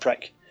Hanks is a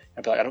prick,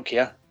 I'd be like, I don't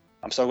care,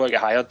 I'm still going to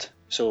get hired,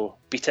 so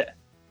beat it,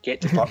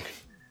 get to fuck.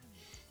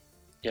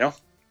 You know?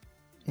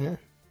 Yeah.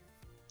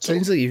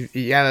 Sounds like you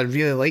either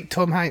really like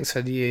Tom Hanks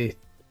or you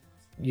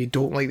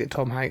don't like that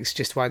Tom Hanks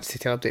just wants to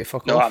tell him to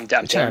fuck off. No, I'm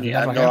telling you,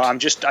 I'm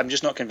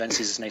just not convinced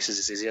he's as nice as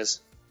he says he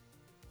is.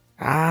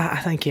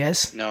 I think he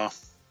is. No.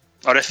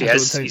 Or if he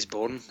is, he's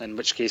born, in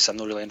which case I'm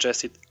not really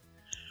interested.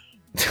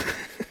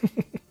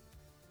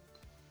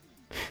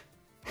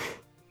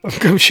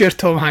 I'm sure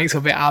Tom Hanks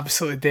will be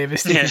absolutely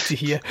devastated to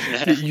hear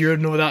that you're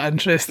not that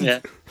interested. Yeah.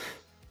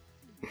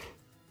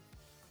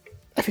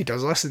 If he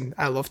does listen,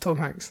 I love Tom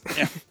Hanks.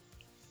 Yeah.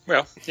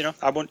 Well, you know,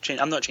 I won't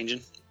change. I'm not changing.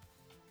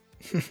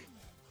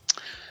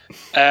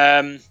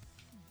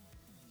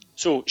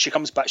 So she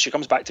comes back. She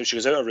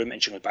goes out of her room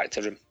and she goes back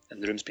to her room,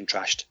 and the room's been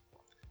trashed.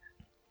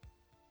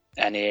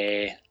 And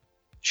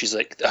she's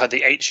like,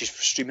 she's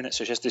streaming it,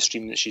 so she has to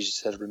stream that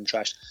she's had her room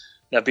trashed.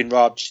 They've been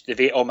robbed. They've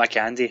ate all my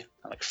candy.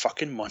 I'm like,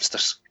 fucking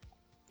monsters.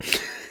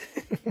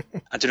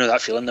 I do know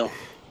that feeling though,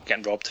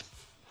 getting robbed.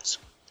 It's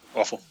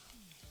awful.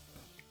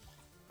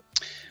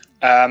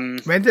 When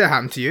did it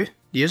happen to you?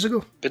 Years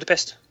ago?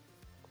 Budapest.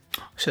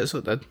 Shit, that's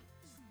what it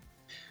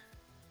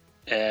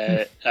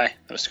did. Aye,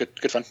 that was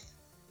good fun.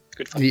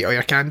 Good fun. Did you eat all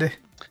your candy?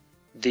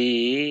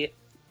 They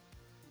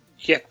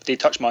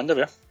touched my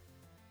underwear.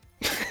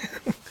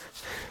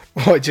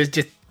 What,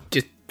 just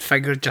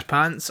fingered your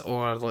pants,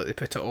 or like they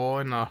put it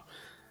on, or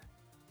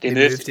they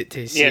moved it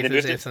to see if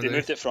there's anything they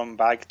moved it from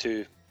bag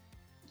to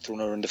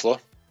thrown around the floor.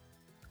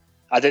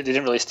 They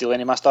didn't really steal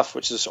any of my stuff,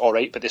 which is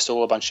alright, but they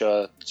stole a bunch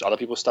of other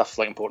people's stuff,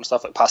 like important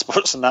stuff, like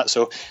passports and that,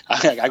 so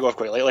I go off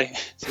quite lightly.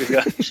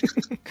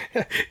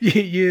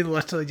 you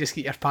literally just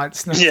get your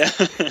pants now. Yeah.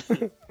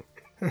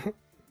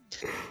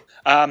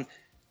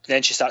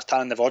 Then she starts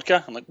tanning the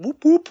vodka. I'm like,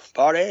 whoop whoop,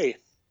 party.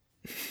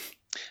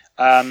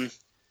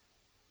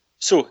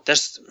 So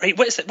there's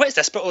what is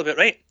this bit all about,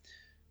 right?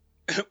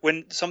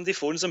 When somebody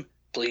phones them,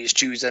 please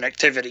choose an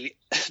activity.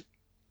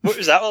 What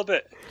was that all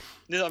about?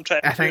 You know what I'm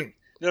trying.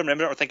 I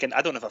remember it. I'm thinking,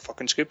 I don't have a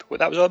fucking scoop. What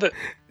that was all about?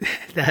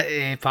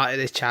 That part of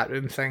the chat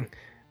room thing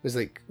was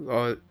like,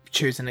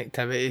 choose an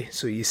activity.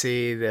 So you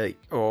say that,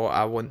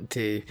 I want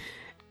to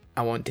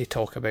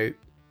talk about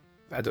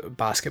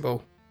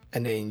basketball,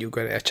 and then you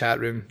go into a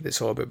chat room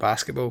that's all about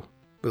basketball.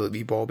 Will it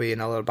be Bobby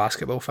and other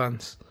basketball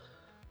fans?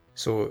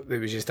 So there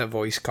was just a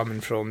voice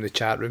coming from the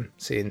chat room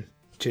saying,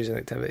 choose an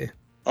activity.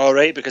 All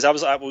right, because I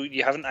was like, well,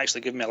 you haven't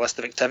actually given me a list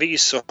of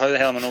activities, so how the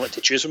hell am I not what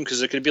to choose from?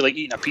 Because it could be like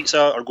eating a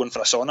pizza or going for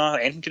a sauna.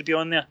 Anything could be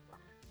on there.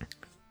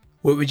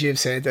 What would you have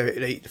said? Right,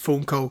 the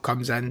phone call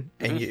comes in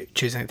and you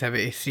choose an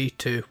activity. 3,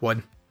 2,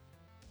 1.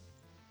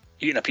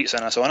 Eating a pizza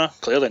in a sauna.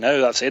 Clearly, now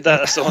that I've said that,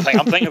 that's the only thing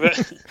I'm thinking about.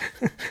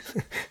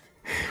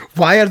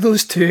 Why are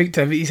those two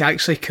activities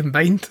actually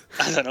combined?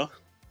 I don't know.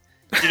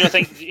 Do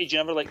you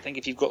ever like think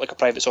if you've got like a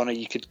private sauna,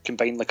 you could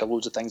combine like a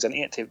loads of things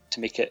into it to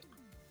make it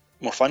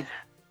more fun?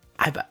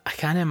 I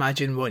can't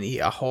imagine wanting to eat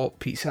a hot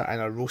pizza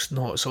and a roasting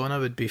hot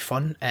sauna would be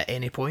fun at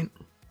any point.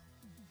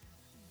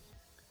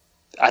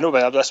 I know,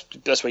 but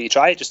that's why you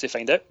try it, just to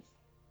find out.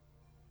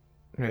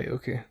 Right,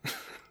 okay.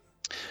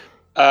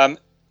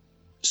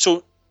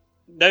 So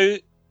now,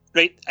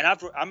 right, and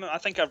I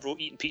think I've wrote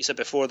eating pizza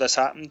before this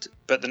happened,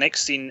 but the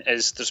next scene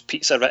is there's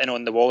pizza written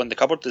on the wall in the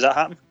cupboard. Does that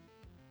happen?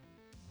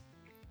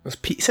 There's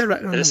pizza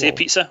written on the wall? Did it say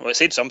pizza? Well, it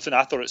said something.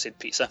 I thought it said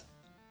pizza.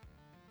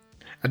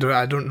 I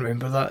don't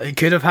remember that. It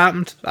could have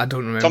happened. I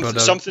don't remember.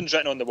 Something's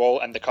written on the wall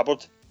in the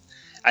cupboard.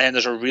 And then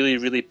there's a really,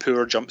 really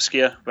poor jump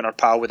scare when our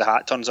pal with the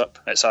hat turns up.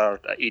 It's our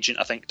agent,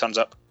 I think, turns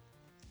up.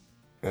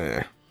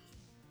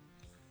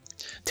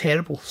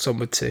 Terrible, some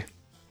would say.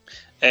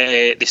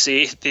 They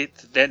say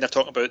then they're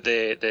talking about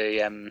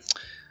the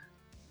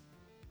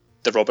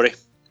robbery.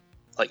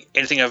 Like,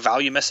 anything of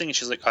value missing? And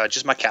she's like,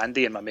 just my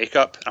candy and my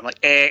makeup. And I'm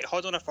like,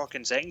 hold on a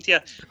fucking second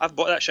here. I've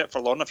bought that shit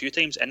for Lorna a few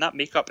times, and that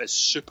makeup is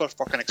super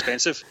fucking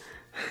expensive.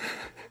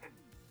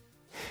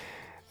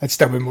 I'd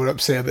still be more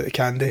upset about the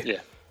candy. Yeah.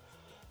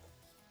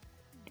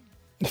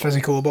 The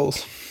physical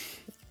balls.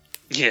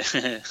 Yeah.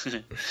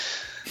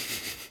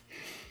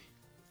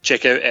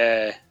 Check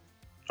out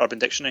Urban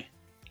Dictionary.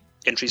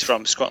 Entries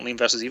from Scott and Liam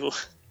vs. Evil.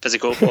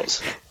 Physical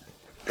balls.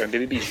 Brown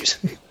baby bee juice.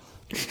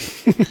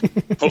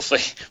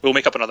 Hopefully we'll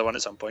make up another one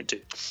at some point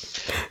too.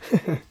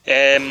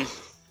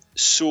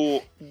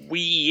 So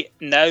we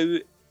now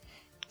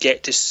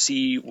get to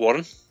see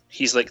Warren.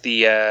 He's like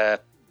the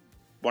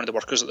one of the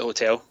workers at the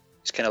hotel.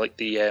 He's kind of like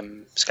the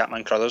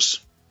Scatman Crothers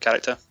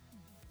character.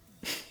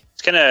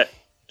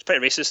 It's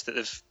pretty racist that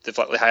they've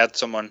likely hired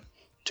someone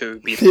to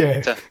be the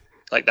character.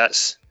 Like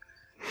that's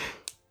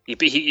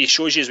he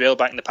shows you as well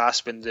back in the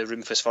past when the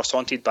room was first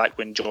haunted, back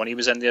when Johnny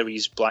was in there with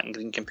his black and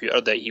green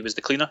computer, that he was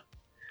the cleaner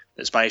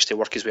that's managed to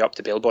work his way up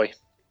to bellboy.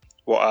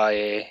 What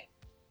a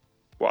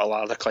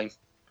ladder climb.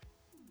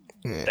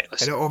 Yeah.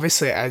 And it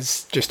obviously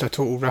is just a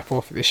total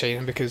rip-off of The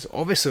Shining, because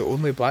obviously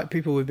only black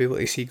people would be able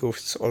to see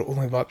ghosts, or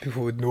only black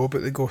people would know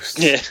about the ghosts.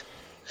 Yeah.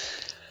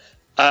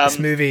 This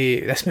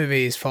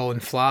movie is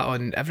falling flat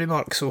on every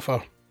mark so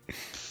far.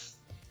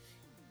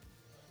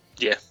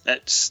 Yeah,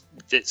 it's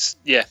just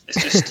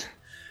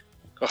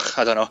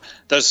I don't know.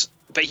 So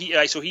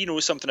he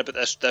knows something about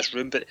this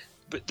room, but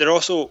they're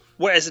also,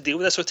 what is the deal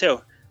with this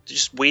hotel? They're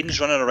just Wayne's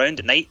running around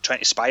at night trying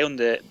to spy on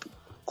the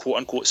quote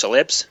unquote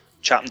celebs,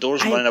 chapping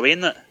doors and running away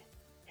in that.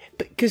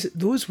 Because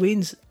those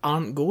Waynes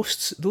aren't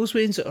ghosts. Those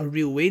Waynes are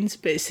real Waynes,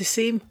 but it's the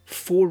same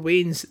 4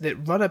 Waynes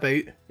that run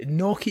about,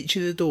 knock each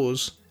of the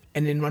doors,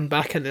 and then run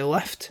back into the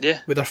lift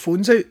with their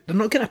phones out. They're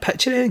not getting a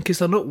picture of anything because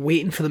they're not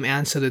waiting for them to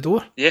answer the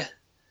door. Yeah.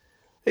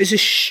 It's the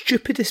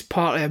stupidest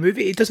part of a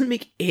movie. It doesn't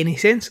make any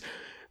sense.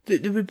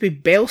 There would be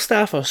bell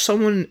staff or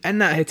someone in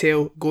that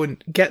hotel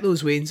going, get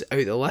those Waynes out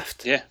of the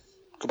lift. Yeah.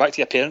 Go back to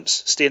your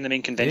parents. Stay in the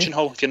main convention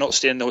hall. If you're not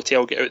staying in the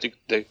hotel, get out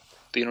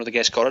the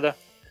guest corridor.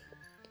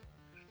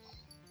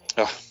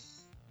 Oh.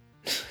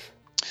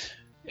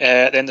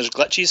 Then there's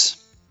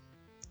glitches.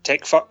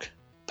 Tech fuck.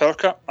 Power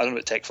cut. I don't know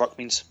what tech fuck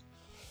means.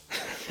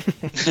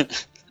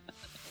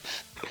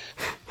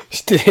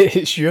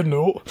 It's your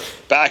note.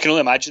 But I can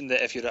only imagine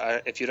that if you're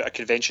at a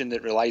convention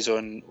that relies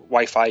on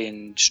Wi-Fi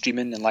and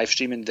streaming and live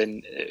streaming,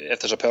 then if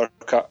there's a power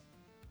cut,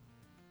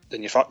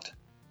 then you're fucked.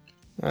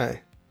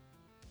 Aye.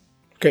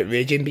 Quite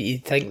raging, but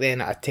you'd think then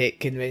at a tech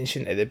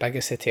convention, at the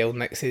biggest hotel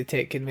next to the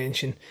tech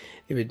convention,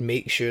 they would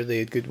make sure they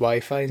had good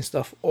Wi-Fi and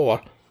stuff,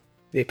 or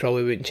they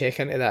probably wouldn't check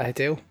into that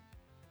hotel.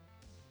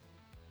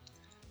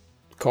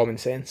 Common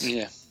sense.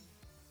 Yeah.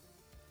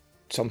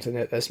 Something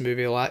that this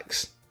movie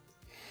lacks.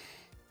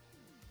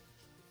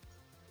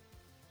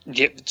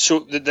 Yeah,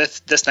 so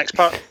this next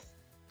part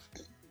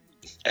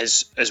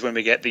is when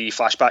we get the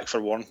flashback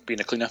for Warren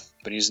being a cleaner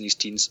when he's in his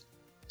teens.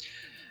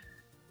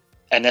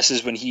 And this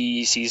is when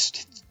he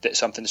sees that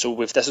something. So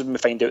this is when we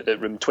find out that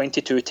room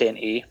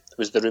 2210A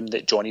was the room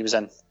that Johnny was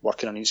in,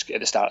 working on at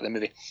the start of the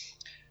movie.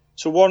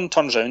 So Warren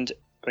turns around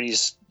when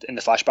he's in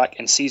the flashback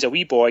and sees a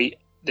wee boy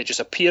that just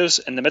appears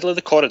in the middle of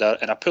the corridor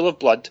in a pool of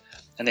blood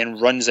and then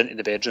runs into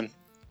the bedroom.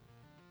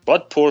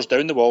 Blood pours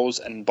down the walls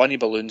and bunny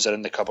balloons are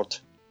in the cupboard.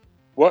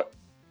 What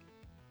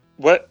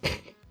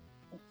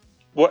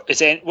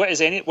is any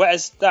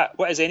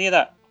of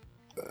that?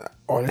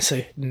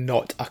 Honestly,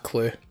 not a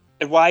clue.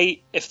 And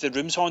why, if the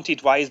room's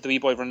haunted, why is the wee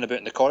boy running about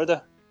in the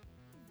corridor?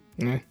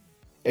 Yeah.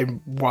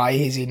 And why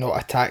has he not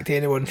attacked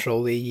anyone for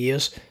all the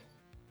years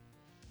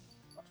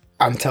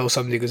until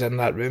somebody goes in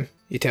that room?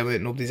 You tell me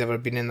that nobody's ever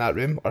been in that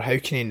room? Or how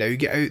can he now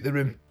get out the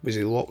room? Was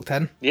he locked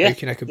in? Yeah. How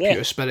can a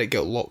computer spirit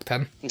get locked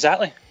in?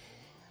 Exactly.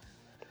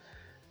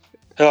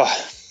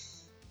 Oh.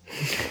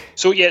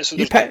 So yeah, so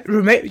You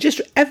remember,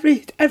 just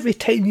every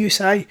time you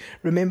say,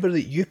 remember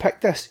that you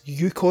picked this,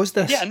 you caused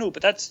this. yeah, I know,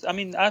 but that's. I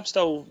mean, I'm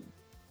still.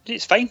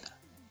 It's fine.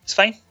 It's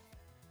fine.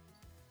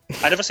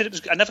 I never said it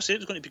was going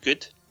to be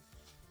good.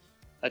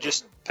 I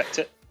just picked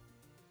it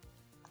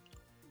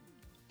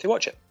to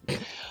watch it.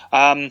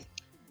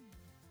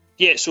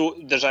 Yeah, so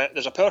there's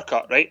a power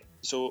cut, right?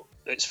 So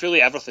it's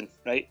fully everything,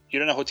 right?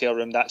 You're in a hotel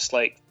room that's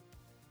like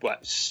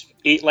what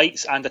 8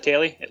 lights and a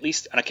telly at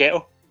least and a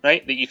kettle,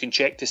 right? That you can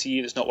check to see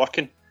it's not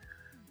working.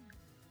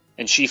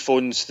 And she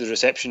phones the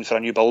reception for a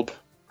new bulb.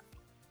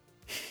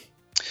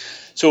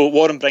 So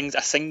Warren brings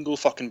a single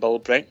fucking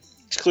bulb, right?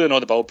 It's clearly not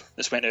the bulb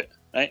that's went out,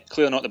 right?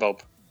 Clearly not the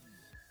bulb.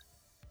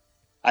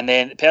 And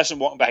then the person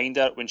walking behind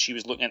her when she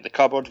was looking at the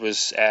cupboard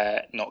was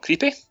not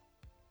creepy.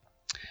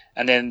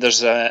 And then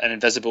there's an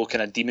invisible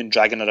kind of demon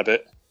dragging her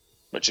about,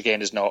 which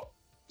again is not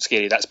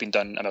scary. That's been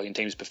done a million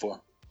times before.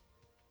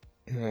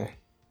 Yeah.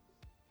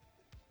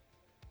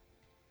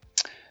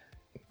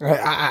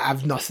 I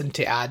have nothing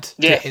to add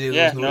to any of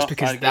those notes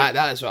because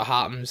that is what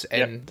happens,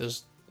 and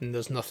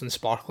there's nothing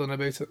sparkling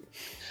about it.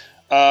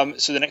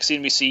 So the next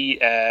scene we see,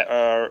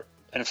 our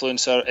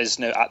influencer is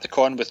now at the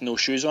con with no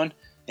shoes on,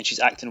 and she's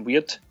acting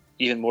weird,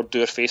 even more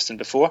dour-faced than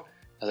before.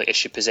 I was like, is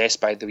she possessed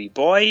by the wee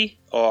boy,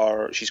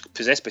 or she's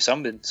possessed by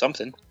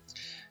something?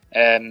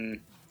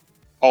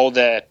 All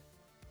the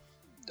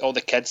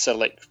kids are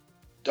like,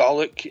 oh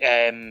look,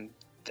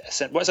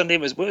 what's her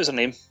name? What was her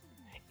name?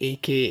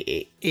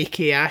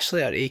 AKA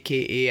Ashley or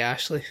AKA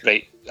Ashley.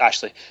 Right,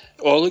 Ashley.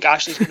 Oh look,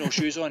 Ashley's got no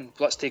shoes on.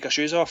 Let's take her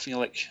shoes off. And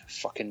you're like,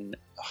 fucking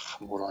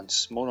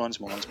morons.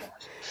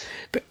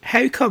 But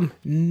how come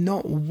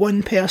not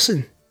one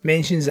person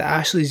mentions that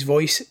Ashley's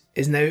voice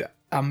is now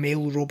a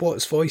male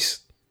robot's voice?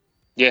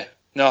 Yeah,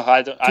 no,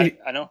 I don't.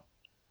 I know.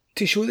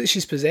 To show that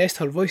she's possessed,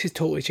 her voice is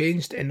totally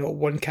changed, and not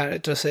one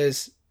character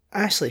says,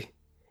 "Ashley,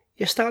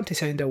 you're starting to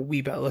sound a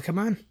wee bit like a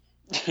man."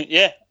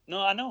 Yeah, no,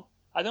 I know.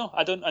 I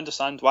don't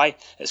understand why.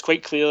 It's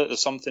quite clear that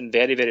there's something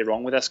very, very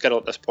wrong with this girl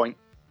at this point.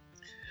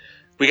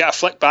 We get a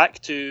flick back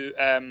to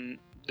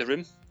the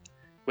room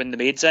when the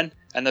maid's in,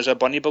 and there's a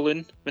bunny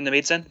balloon when the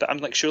maid's in. But I'm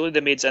like, surely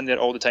the maid's in there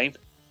all the time.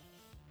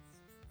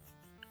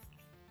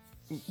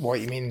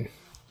 What you mean?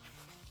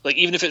 Like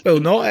even if it's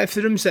not if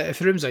the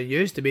rooms are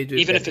used, the maid would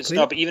even if it's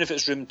not. But even if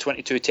it's room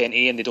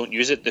 2210A and they don't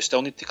use it, they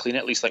still need to clean it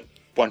at least like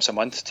once a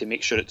month to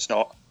make sure it's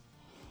not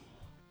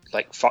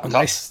like fucked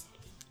up.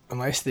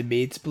 Unless the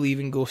maids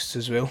believe in ghosts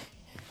as well.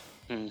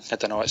 I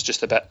don't know.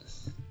 It's a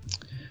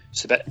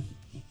bit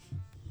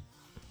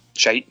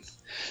shite.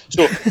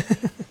 So,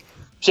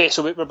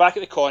 so we're back at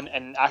the con,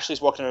 and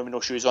Ashley's walking around with no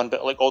shoes on,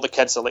 but like all the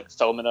kids are like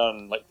filming her,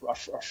 and like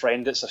our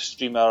friend that's a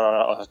streamer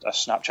or a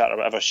Snapchat or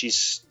whatever,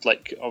 she's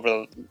like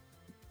over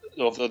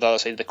the other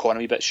side of the con a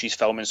wee bit. She's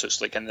filming, so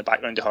it's like in the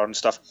background of her and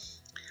stuff.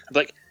 I'm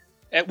like,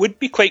 it would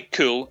be quite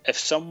cool if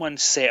someone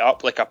set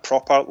up like a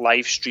proper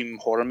live stream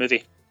horror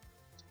movie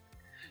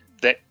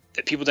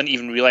that people didn't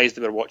even realise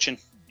they were watching,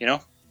 you know?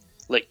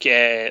 Like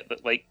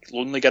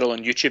Lonely Girl on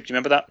YouTube, do you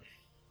remember that?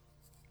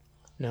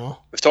 No.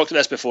 We've talked about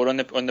this before on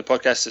the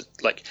podcast.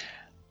 Like,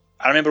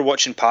 I remember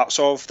watching parts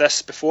of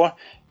this before,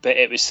 but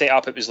it was set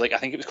up, it was like, I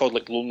think it was called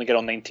like Lonely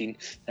Girl 19.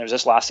 There was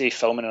this lassie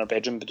filming in her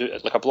bedroom,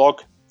 like a vlog,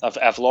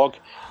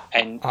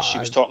 and she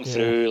was talking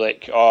through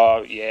like,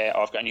 oh yeah,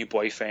 I've got a new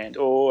boyfriend,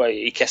 oh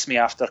he kissed me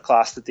after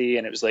class today,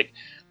 and it was like,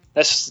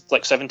 this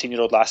like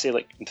 17-year-old lassie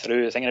like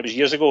through the thing, and it was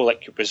years ago,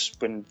 like it was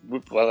when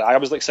I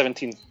was like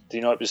 17. Do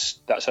you know,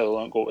 that's how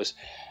long ago it was,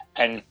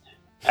 and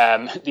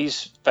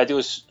these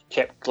videos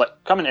kept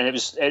like coming, and it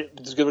was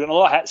getting a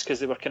lot of hits because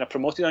they were kind of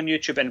promoted on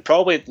YouTube, and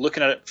probably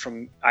looking at it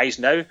from eyes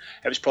now, there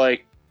was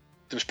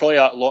probably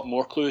a lot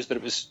more clues that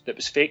it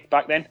was fake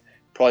back then.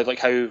 Probably like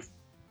how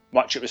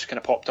much it was kind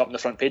of popped up on the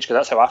front page, because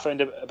that's how I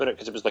found out about it,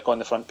 because it was like on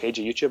the front page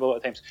of YouTube a lot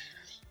of times.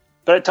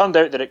 But it turned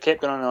out that it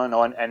kept going on and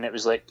on, and it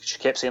was like she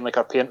kept saying like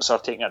her parents are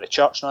taking her to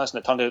church and all this, and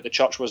it turned out the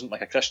church wasn't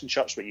like a Christian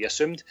church, what you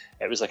assumed.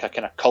 It was like a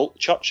kind of cult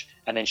church,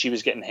 and then she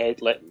was getting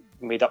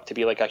made up to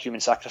be like a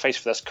human sacrifice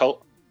for this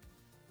cult.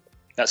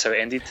 That's how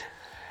it ended.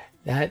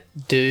 That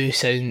do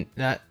sound.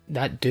 My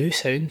That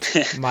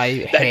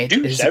head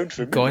do is sound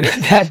familiar. gone.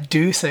 That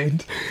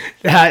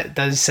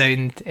does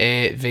sound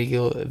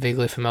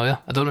vaguely familiar.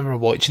 I don't remember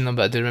watching them,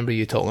 but I do remember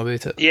you talking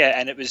about it. Yeah,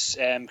 and it was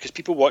because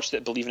people watched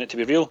it believing it to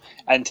be real,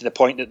 and to the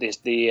point that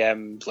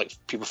they like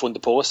people phoned the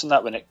police and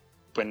that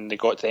when they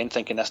got to the end,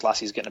 thinking this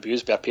lassie's getting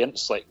abused by her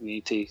parents, like we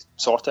need to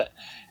sort it.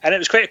 And it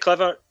was quite a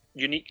clever,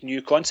 unique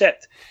new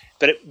concept,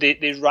 but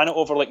they ran it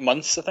over like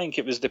months. I think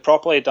they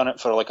probably had done it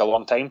for like a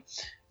long time.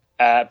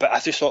 But I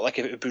just thought like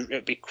it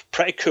would be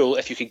pretty cool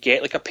if you could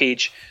get like a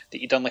page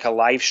that you done like a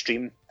live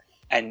stream,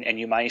 and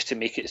you managed to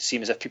make it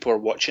seem as if people are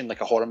watching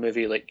like a horror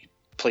movie like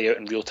play out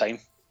in real time.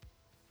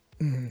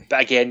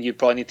 But again, you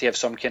probably need to have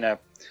some kind of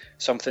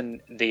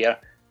something there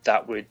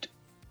that would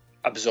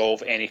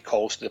absolve any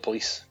calls to the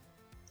police,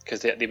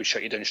 because they would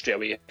shut you down straight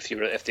away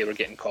if they were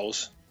getting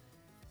calls.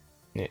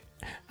 Yeah.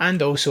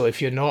 And also,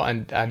 if you're not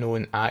a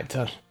known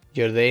actor,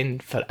 you're then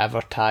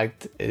forever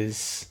tagged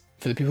as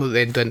for the people that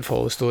then didn't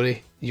follow the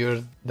story,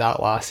 you're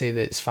that lassie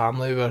that's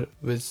family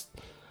was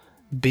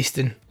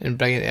beasting and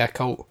bringing it to a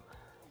cult.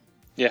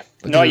 Yeah.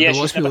 But No, there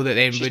yeah, was people that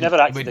then she's never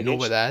acted wouldn't know again.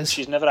 what that is.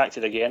 She's never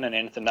acted again in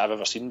anything that I've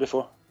ever seen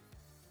before.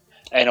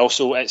 And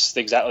also, it's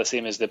exactly the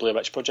same as the Blair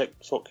Witch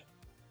Project folk.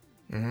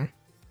 Mm-hmm.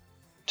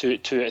 Two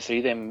out of three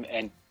of them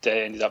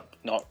ended up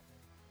not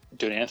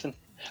doing anything.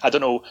 I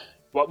don't know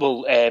what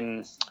will.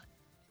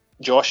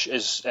 Josh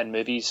is in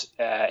movies.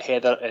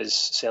 Heather is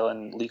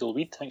selling legal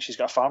weed. I think she's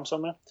got a farm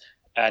somewhere.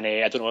 And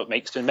I don't know what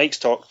Mike's doing. Mike's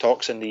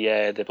talks in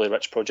the Blair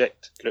Witch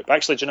Project group.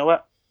 Actually, do you know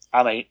what?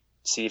 I might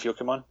see if you'll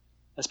come on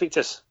and speak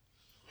to us.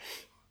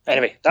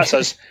 Anyway, that's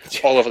us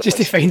all over the Just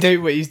place. to find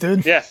out what he's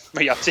doing. Yeah,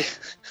 what are you up to?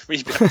 What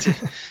you been up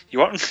to? You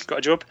working? Got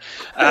a job?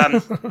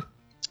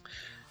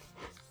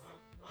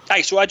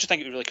 Aye, so I just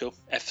think it would be really cool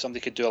if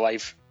somebody could do a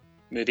live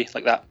movie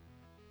like that.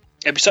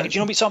 It'd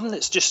be, be something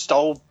that's just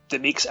still,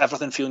 that makes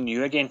everything feel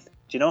new again. Do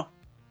you know?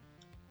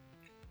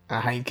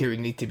 I think it would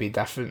need to be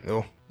different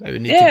though. It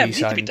would need Yeah, to be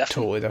something different.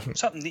 totally different.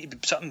 Something need to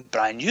be something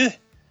brand new.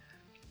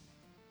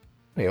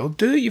 Well,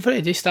 do it. You've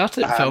already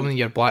started filming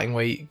your black and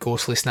white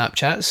ghostly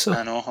Snapchats, so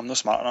I know, I'm not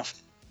smart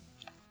enough.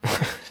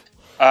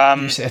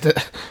 you said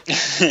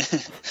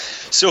it.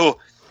 So,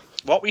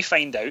 what we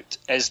find out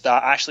is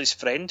that Ashley's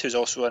friend, who's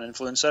also an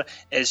influencer,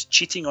 is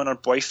cheating on her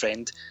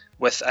boyfriend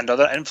with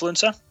another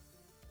influencer.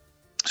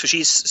 So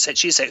she's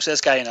sex with this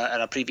guy in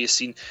a previous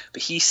scene,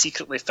 but he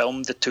secretly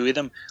filmed the two of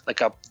them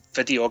like a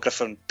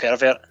videographer and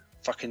pervert,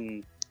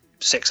 fucking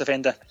sex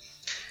offender.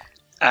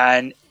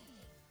 And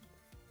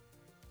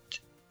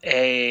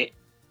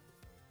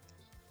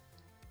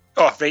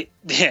oh right,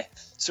 yeah.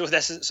 So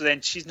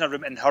then she's in her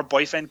room and her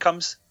boyfriend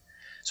comes.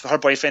 So her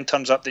boyfriend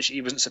turns up that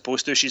he wasn't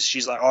supposed to.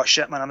 She's like, oh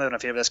shit, man, I'm having an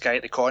affair with this guy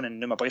at the con, and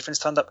now my boyfriend's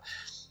turned up.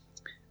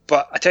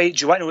 But I tell you,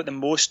 do you want to know what the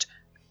most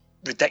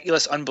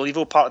ridiculous,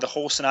 unbelievable part of the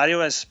whole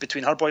scenario is?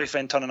 Between her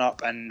boyfriend turning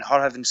up and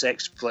her having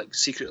sex, like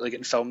secretly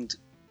getting filmed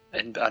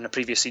in a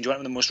previous scene. Do you want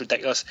to know what the most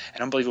ridiculous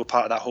and unbelievable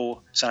part of that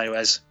whole scenario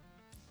is?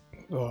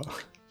 What?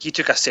 He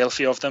took a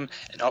selfie of them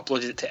and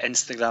uploaded it to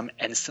Instagram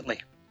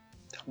instantly.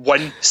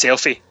 One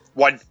selfie.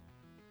 One.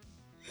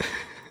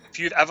 If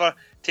you've ever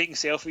taken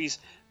selfies,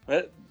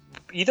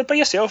 either by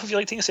yourself if you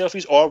like taking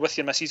selfies or with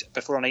your missus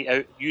before a night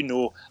out, you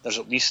know there's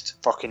at least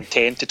fucking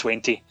 10 to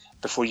 20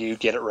 before you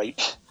get it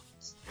right.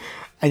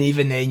 And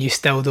even then you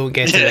still don't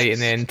get it right in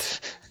the end.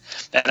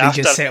 And you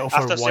after just settle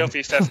for one.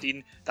 selfie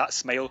 15, that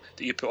smile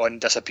that you put on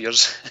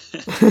disappears.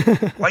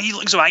 Why are you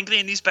looking so angry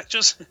in these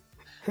pictures?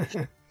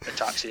 The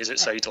taxi is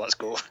outside, let's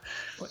go.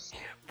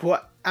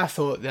 What I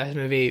thought this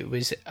movie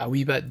was a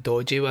wee bit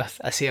dodgy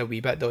with, I say a wee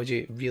bit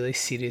dodgy, really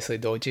seriously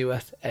dodgy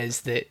with,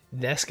 is that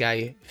this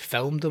guy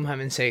filmed them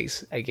having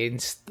sex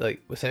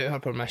without her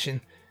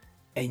permission,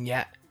 and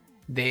yet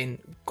then,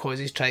 cause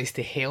he tries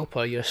to help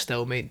her, you're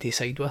still meant to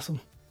side with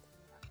him.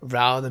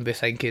 Rather than be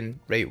thinking,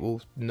 right,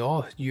 well,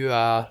 no, you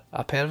are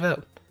a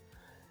pervert.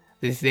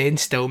 They then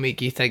still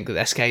make you think that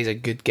this guy's a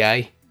good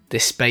guy,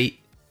 despite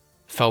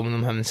filming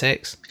them having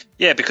sex.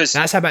 Yeah, because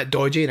that's a bit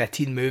dodgy in a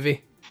teen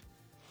movie.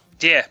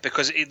 Yeah,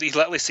 because he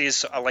literally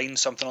says a line,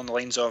 something on the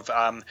lines of,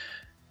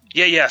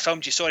 yeah, I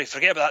filmed you, sorry,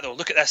 forget about that though,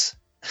 look at this.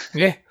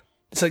 Yeah,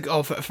 it's like,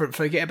 oh,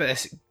 forget about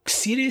this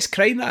serious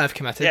crime that I've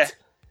committed. Yeah.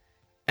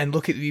 And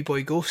look at the wee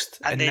boy ghost,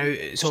 and now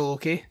it's all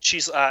okay.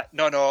 She's like,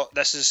 no,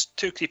 this is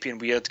too creepy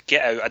and weird,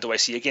 get out, I don't want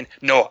to see you again.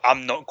 No,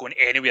 I'm not going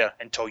anywhere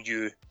until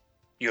you're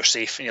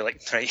safe. And you're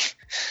like, right,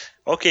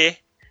 okay,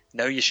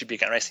 now you should be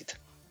getting arrested.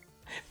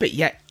 But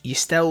yet, you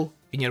still,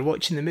 when you're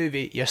watching the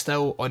movie, you're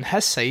still on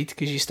his side,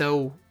 because you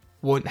still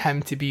want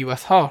him to be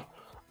with her,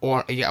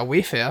 or get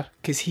away from her,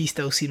 because he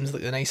still seems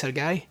like the nicer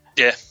guy.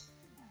 Yeah.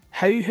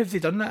 How have they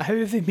done that? How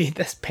have they made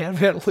this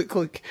pervert look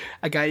like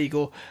a guy you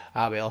go,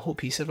 well, I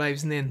hope he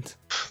survives in the end?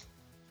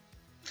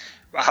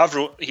 I have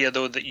wrote here,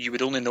 though, that you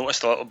would only notice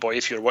the little boy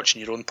if you were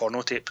watching your own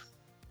porno tape.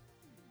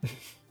 And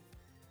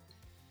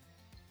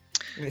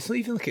it's not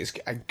even like it's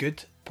a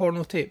good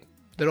porno tape.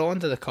 They're all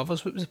under the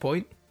covers. What was the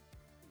point?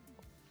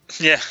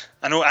 Yeah,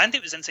 I know, and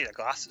it was inside a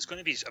glass. It's going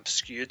to be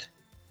obscured.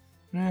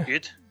 Yeah.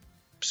 Good.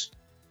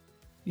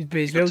 You'd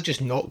be as well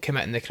just not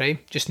committing the crime.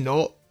 Just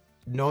not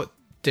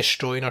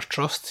destroying our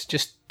trust.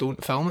 Just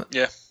don't film it.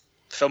 Yeah.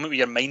 Film it with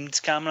your mind's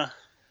camera.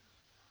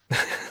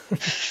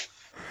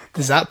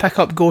 Does that pick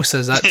up ghosts?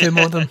 Is that too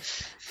modern?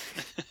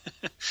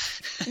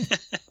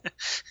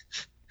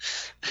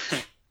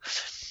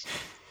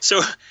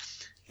 So,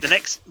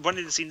 one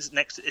of the scenes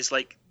next is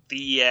like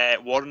the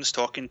Warren's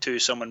talking to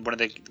someone. One of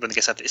the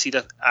guys had to see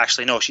that.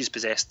 Actually, no, she's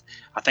possessed.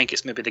 I think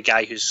it's maybe the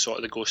guy who's sort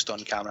of the ghost on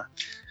camera,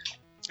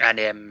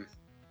 and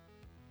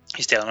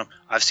he's telling him,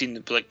 "I've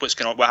seen what's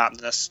going on. What happened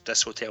in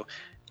this hotel?"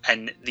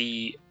 And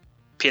the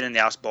pain in the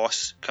ass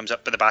boss comes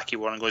up by the back of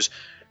Warren and goes,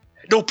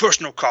 "No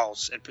personal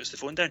calls," and puts the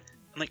phone down.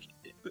 I'm like,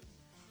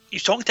 you're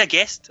talking to a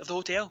guest of the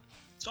hotel.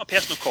 It's not a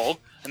personal call.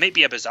 It might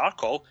be a bizarre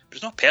call, but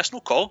it's not a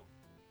personal call.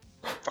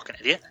 Fucking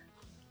idiot.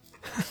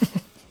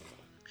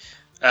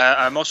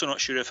 I'm also not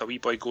sure if a wee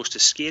boy ghost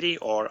is scary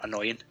or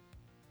annoying.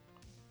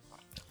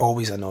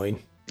 Always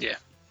annoying. Yeah.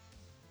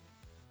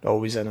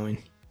 Always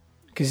annoying.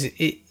 Because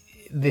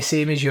the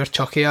same as your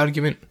Chucky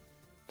argument,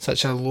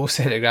 such a low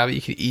centre of gravity,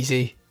 you could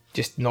easily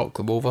just knock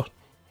them over.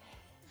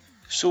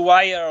 So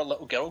why are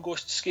little girl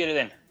ghosts scary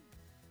then?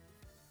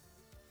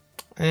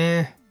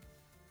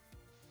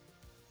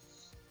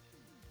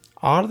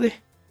 Are they?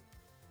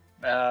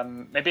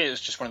 Maybe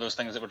it's just one of those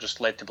things that we're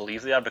just led to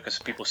believe they are because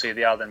people say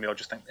they are, then we all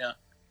just think they are.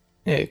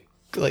 Yeah,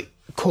 like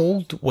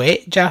cold,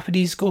 wet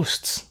Japanese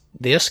ghosts.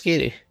 They're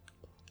scary.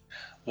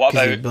 What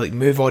about they like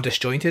move all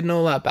disjointed and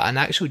all that, but an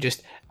actual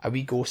just a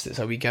wee ghost that's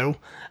a wee girl,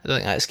 I don't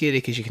think that's scary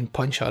because you can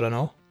punch her and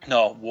all.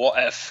 No, what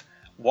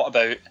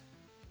about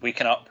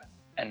waking up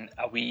and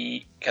a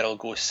wee girl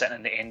ghost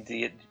sitting in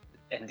the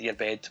end of your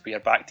bed with your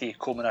back to you,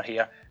 combing her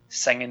hair,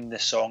 singing the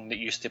song that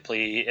used to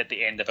play at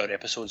the end of our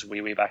episodes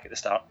way back at the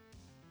start?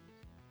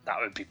 That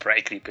would be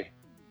pretty creepy.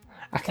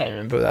 I can't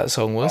remember what that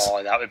song was.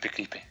 Oh, that would be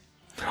creepy.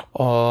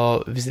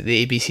 Oh, was it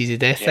the ABCs of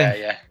Death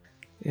thing?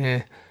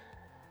 Yeah.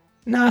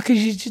 Nah,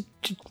 because you just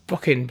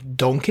fucking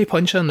donkey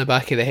punch her in the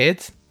back of the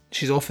head.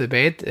 She's off the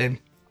bed and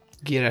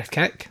give her a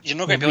kick. You're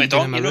not going to be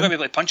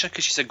able to punch her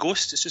because she's a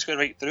ghost. It's just going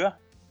right through her.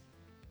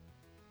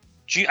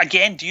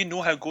 Do you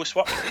know how ghosts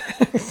work?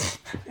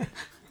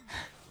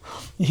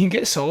 You can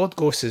get solid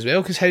ghosts as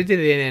well, because how did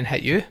they then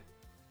hit you?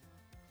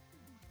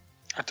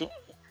 I don't...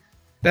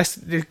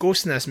 The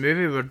ghosts in this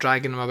movie were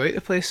dragging them about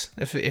the place.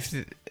 If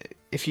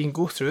you can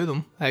go through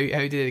them, how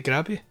do they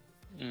grab you?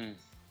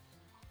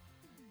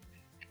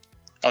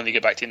 I'll need to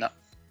get back to you on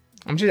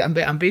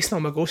that. I'm basing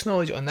all my ghost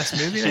knowledge on this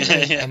movie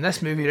right now, and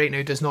this movie right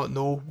now does not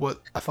know what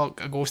a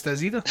fuck a ghost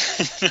is either.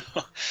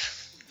 No.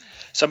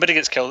 Somebody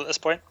gets killed at this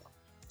point,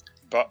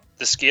 but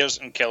the scares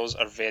and kills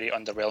are very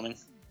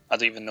underwhelming. I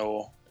don't even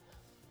know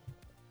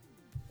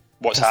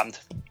what's happened.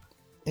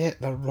 Yeah,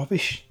 they're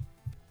rubbish.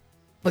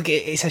 Like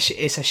it's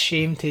a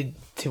shame to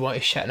want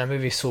to shit in a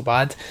movie so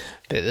bad,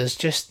 but there's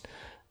just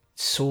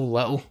so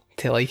little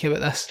to like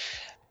about this.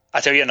 I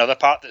tell you another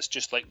part that's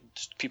just like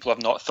people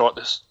have not thought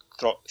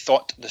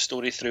the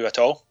story through at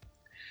all.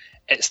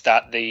 It's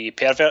that the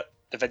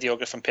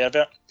videographer and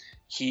pervert,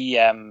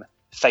 he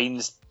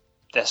finds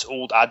this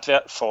old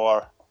advert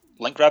for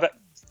Link Rabbit,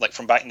 like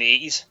from back in the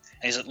 80s,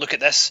 and he's like, look at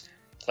this,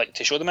 like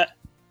to show them it.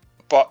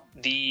 But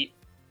the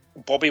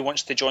Bobby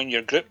wants to join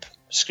your group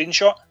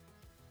screenshot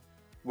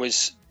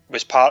was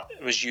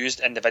used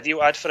in the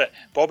video ad for it.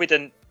 Bobby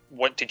didn't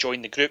want to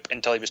join the group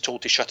until he was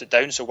told to shut it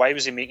down, so why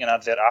was he making an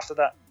advert after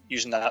that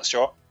using that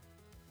shot?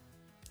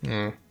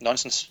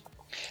 Nonsense.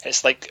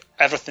 It's like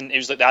everything. It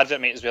was like the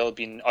advert might as well have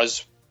been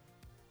us,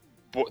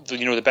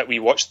 the bit we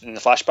watched in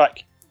the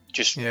flashback,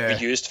 just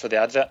reused for the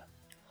advert.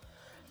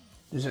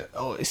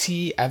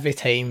 See, every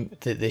time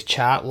that the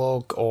chat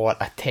log or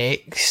a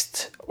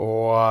text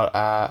or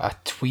a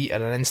tweet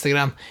or an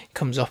Instagram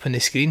comes up on the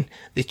screen,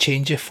 they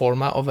change the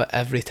format of it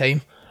every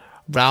time,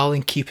 rather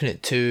than keeping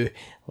it to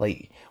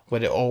like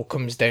where it all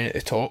comes down at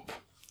the top.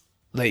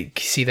 Like,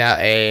 see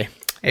that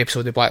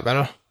episode of Black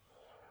Mirror?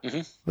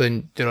 Mm-hmm.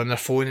 When they're on their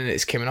phone and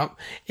it's coming up,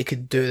 it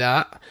could do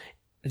that.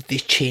 They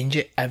change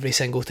it every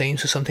single time,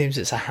 so sometimes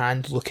it's a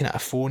hand looking at a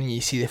phone and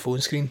you see the phone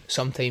screen.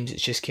 Sometimes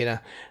it's just kind of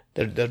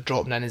they're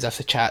dropping in as if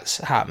the chat's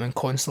happening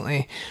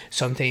constantly.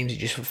 Sometimes it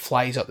just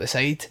flies up the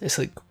side. It's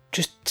like,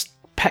 just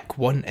pick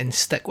one and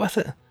stick with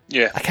it.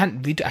 Yeah. I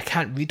can't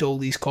read all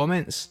these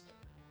comments,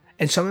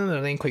 and some of them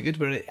are then quite good,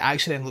 where it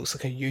actually then looks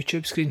like a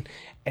YouTube screen.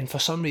 And for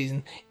some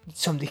reason,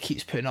 somebody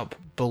keeps putting up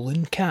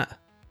Balloon Cat,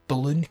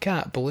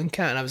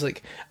 and I was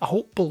like, I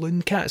hope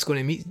Balloon Cat is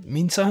going to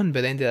mean something by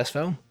the end of this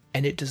film,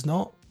 and it does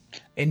not.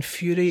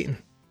 Infuriating.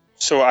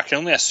 So I can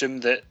only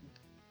assume that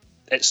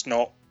it's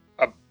not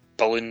a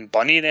balloon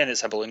bunny, then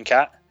it's a balloon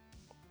cat.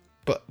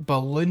 But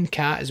Balloon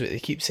Cat is what they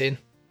keep saying.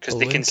 Because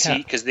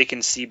they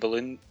can see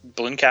balloon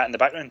cat in the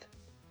background.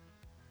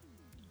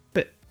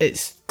 But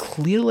it's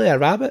clearly a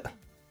rabbit.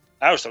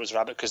 I always thought it was a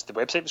rabbit because the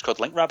website was called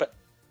Link Rabbit.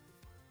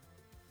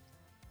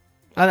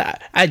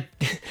 I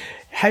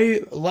how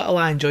little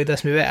I enjoyed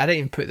this movie, I didn't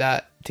even put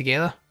that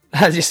together.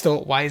 I just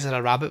thought, why is there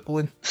a rabbit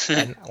balloon?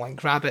 And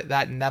Link Rabbit,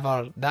 that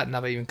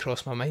never even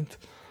crossed my mind.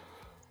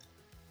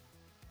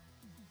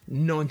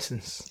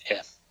 Nonsense.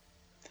 Yeah.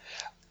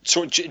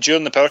 So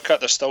during the power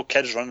cut, there's still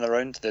kids running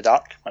around in the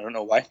dark. I don't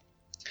know why.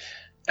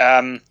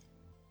 And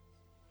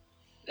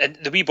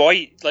the wee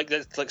boy, like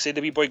say the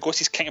wee boy ghost,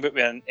 he's kicking about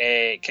with an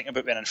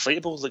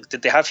inflatable. Like,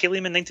 did they have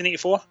helium in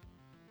 1984?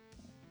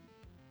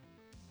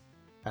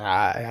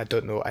 I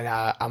don't know, and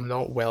I'm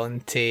not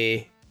willing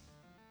to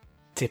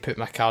put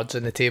my cards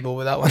on the table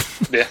with that one.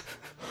 Yeah.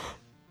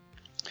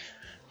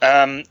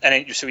 And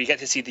then, so we get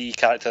to see the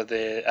character,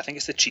 I think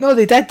it's the cheap. No,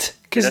 they did,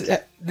 because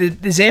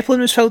the Zeppelin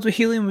was filled with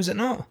helium, was it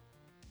not?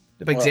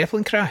 The big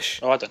Zeppelin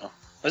crash. Oh, I don't know.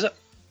 Was it?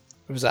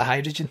 Or was that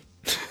hydrogen?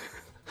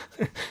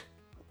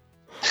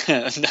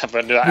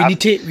 Never knew that.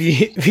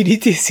 We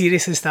need to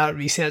seriously start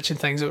researching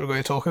things that we're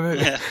going to talk about.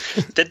 Yeah.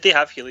 Did they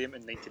have helium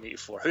in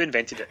 1984? Who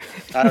invented it?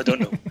 I don't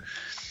know.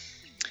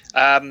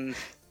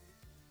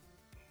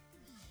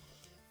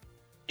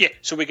 Yeah,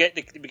 so we get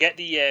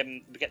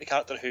the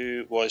character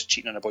who was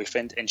cheating on a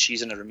boyfriend, and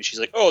she's in a room, and she's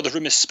like, "Oh, the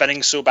room is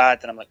spinning so bad,"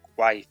 and I'm like,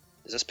 "Why?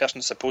 is this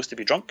person supposed to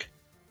be drunk?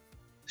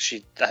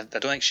 I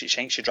don't think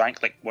she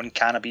drank like 1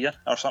 can of beer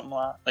or something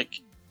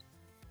like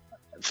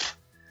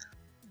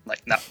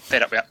that. Nah,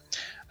 fed up with it.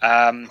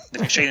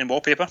 They've got shining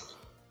wallpaper,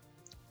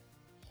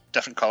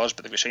 different colours,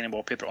 but they've got shining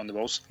wallpaper on the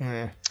walls.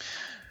 Yeah.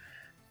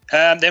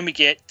 Then we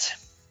get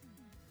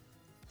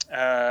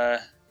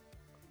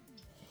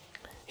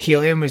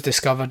helium was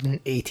discovered in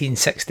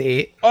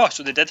 1868. Oh,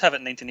 so they did have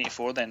it in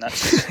 1984 then.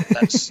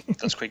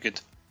 That's quite good.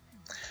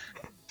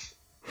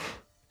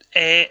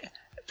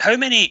 How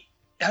many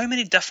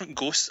different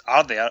ghosts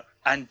are there,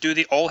 and do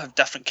they all have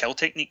different kill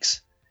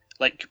techniques?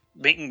 Like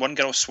making one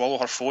girl swallow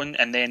her phone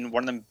and then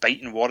one of them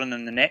biting Warren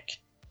in the neck?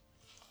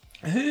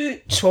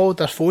 Who swallowed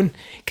their phone?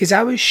 Because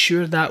I was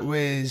sure that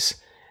was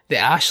the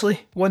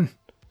Ashley one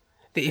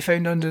that he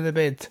found under the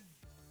bed.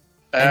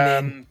 And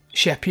then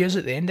she appears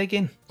at the end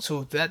again,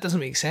 so that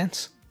doesn't make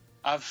sense.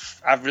 I've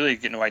really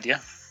got no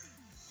idea.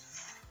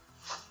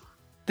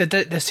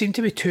 There seemed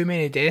to be too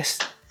many deaths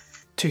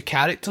to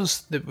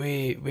characters that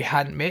we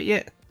hadn't met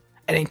yet,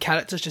 and then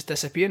characters just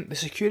disappearing. The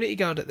security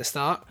guard at the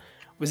start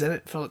was in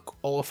it for like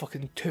all of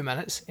fucking 2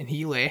 minutes, and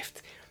he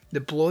left. The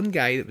blonde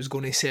guy that was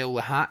going to sell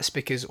the hats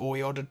because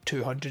he ordered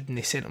 200 and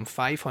they sent him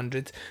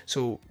 500,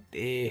 so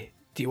do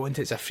you want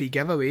it as a free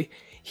giveaway?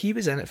 He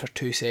was in it for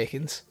 2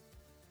 seconds.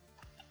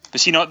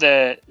 Was he not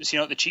the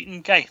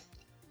cheating guy?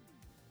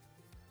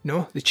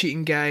 No, the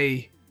cheating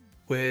guy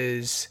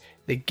was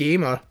the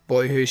gamer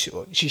boy who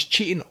she's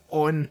cheating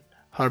on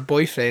her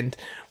boyfriend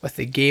with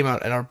the gamer,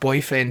 and her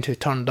boyfriend who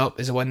turned up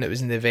is the one that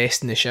was in the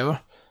vest in the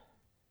shower.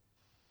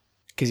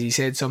 Because he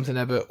said something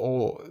about,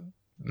 oh,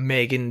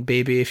 Megan,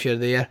 baby, if you're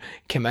there,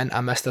 come in,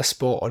 I missed a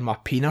spot on my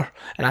peener.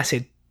 And I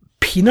said,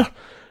 peener?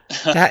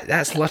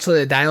 That's literally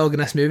the dialogue in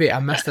this movie. I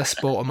missed a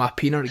spot on my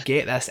peener,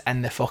 get this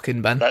in the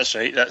fucking bin. That's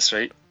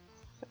right.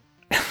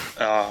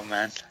 Oh,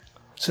 man.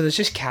 So there's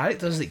just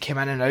characters that come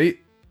in and out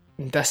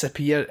and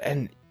disappear,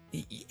 and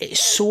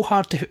it's so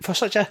hard to, for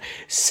such a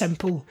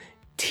simple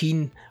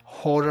teen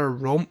horror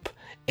romp,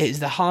 it's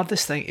the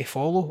hardest thing to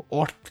follow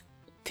or,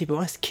 to be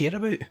honest, care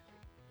about.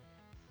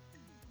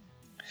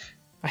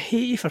 I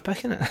hate you for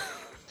picking it.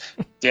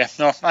 Yeah,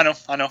 no, I know,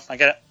 I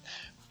get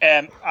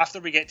it. After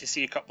we get to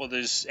see a couple of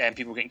those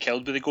people getting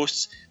killed by the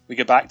ghosts, we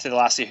go back to the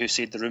lassie who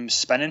said the room's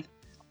spinning,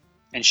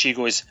 and she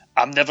goes,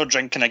 I'm never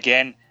drinking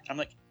again. I'm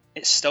like,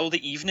 it's still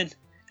the evening,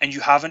 and you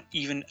haven't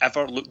even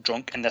ever looked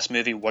drunk in this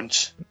movie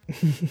once.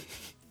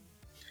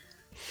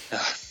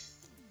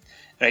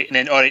 Right, and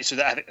then, alright, so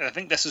I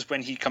think this is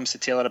when he comes to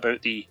tell her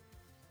about the...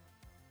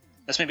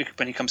 This might be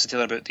when he comes to tell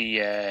her about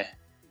the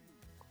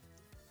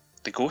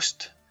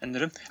ghost in the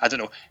room. I don't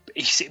know.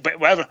 But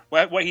whatever,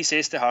 what he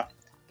says to her,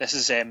 this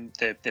is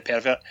the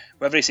pervert,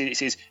 whatever he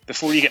says,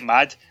 before you get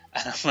mad,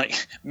 and I'm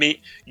like,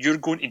 mate, you're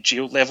going to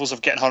jail levels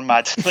of getting her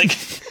mad. Like,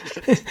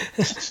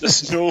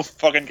 there's no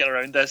fucking get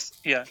around this.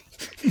 Yeah.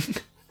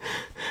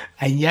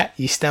 And yet,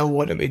 you still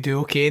want him to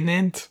do okay in the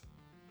end.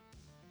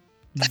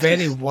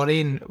 Very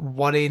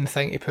worrying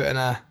thing to put in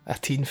a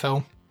teen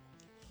film.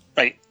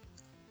 Right.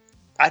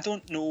 I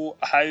don't know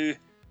how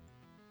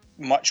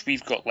much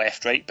we've got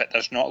left, right? But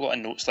there's not a lot of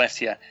notes left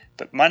here.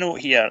 But my note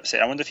here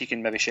said, I wonder if you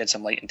can maybe shed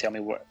some light and tell me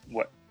what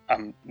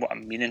I'm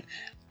meaning.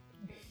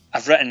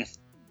 I've written,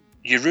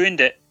 you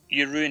ruined it,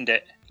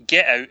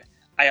 get out,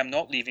 I am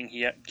not leaving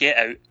here, get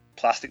out,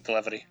 plastic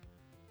delivery.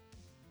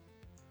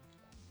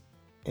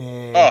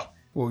 I've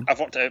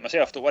worked it out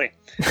myself, don't worry.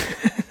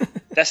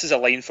 This is a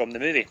line from the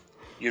movie.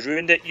 You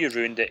ruined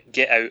it,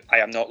 get out, I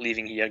am not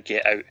leaving here,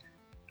 get out.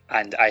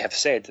 And I have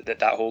said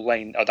that whole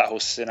line, or that whole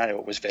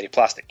scenario was very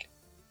plastic.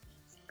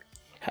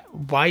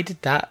 Why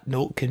did that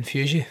note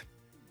confuse you?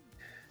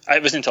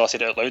 It wasn't until I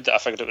said it out loud that I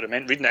figured out what it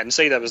meant. Reading it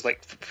inside, I was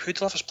like, who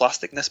delivers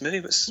plastic in this movie?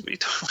 What are you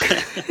talking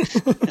about?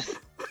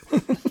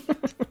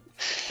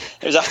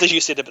 It was after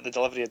you said about the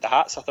delivery of the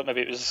hats. I thought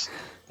maybe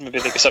they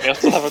got something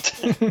else delivered.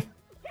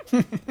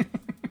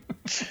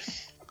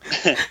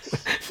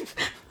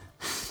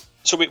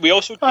 So we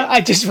also... I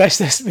just wish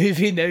this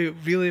movie now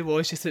really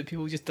was just that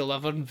people just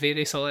delivering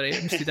various other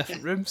items to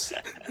different rooms.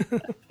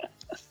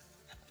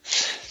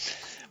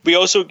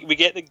 We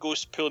get the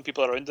ghost pulling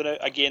people around and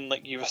out again,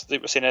 like you were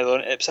saying earlier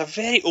on. It's a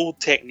very old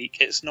technique.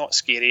 It's not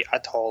scary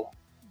at all.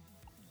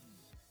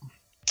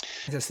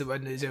 That's the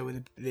one as well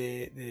where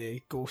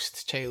the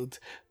ghost child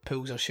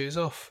pulls her shoes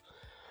off.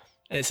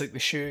 And it's like the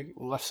shoe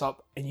lifts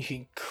up and you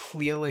can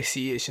clearly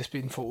see it's just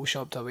been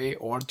photoshopped away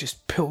or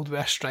just pulled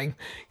with a string,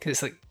 because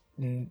it's like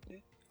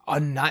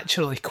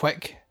unnaturally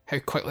quick how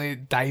quickly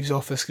it dives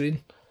off the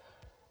screen.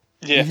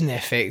 Yeah. Even the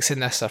effects in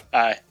this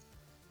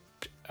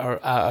are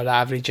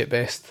average at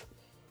best.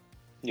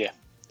 Yeah.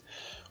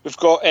 We've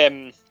got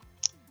there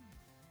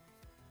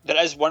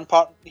is one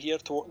part here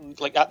to,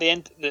 like, at the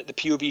end the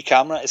POV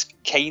camera is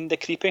kinda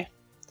creepy.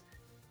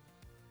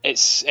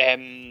 It's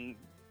like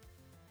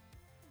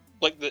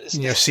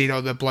you're seeing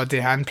all the bloody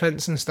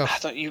handprints and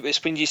stuff.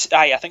 It's when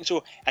I think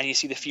so, and you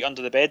see the feet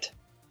under the bed.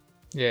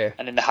 Yeah.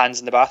 And then the hands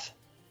in the bath.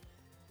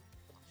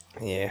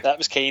 Yeah.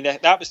 That's probably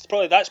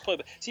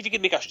see if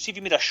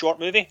you made a short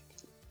movie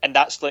and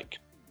that's like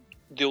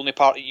the only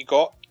part that you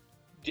got,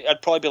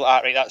 I'd probably be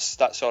like, right,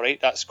 that's all right.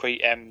 That's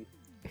quite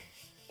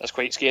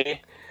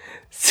scary.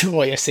 So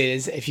what you're saying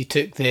is, if you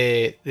took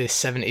the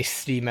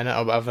 73 minute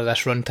or whatever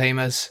this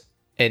runtime is,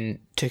 and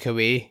took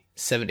away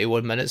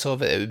 71 minutes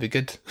of it, it would be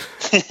good.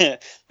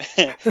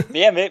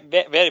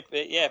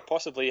 Yeah,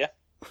 possibly, yeah.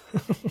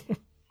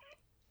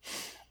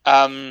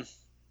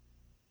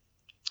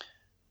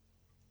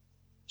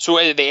 So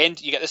at the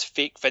end, you get this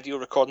fake video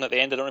recording at the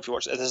end. I don't know if you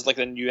watched it. This is like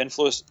the new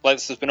influence. Like,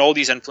 there's been all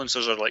these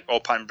influencers are like all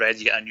pan bread.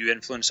 You get a new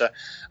influencer,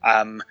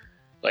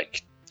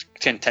 like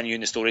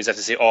continuing the stories. I have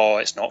to say, oh,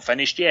 it's not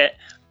finished yet.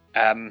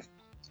 And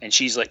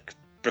she's like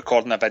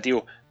recording a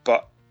video,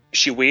 but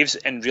she waves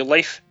in real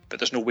life, but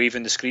there's no wave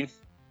in the screen.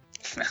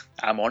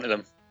 I'm onto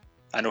them.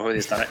 I know how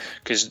they've done it,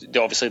 because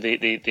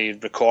they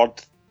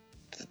record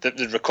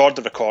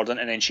the recording,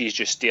 and then she's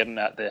just staring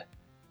at the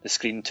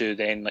screen to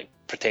then like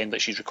pretend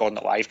that she's recording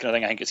it live kind of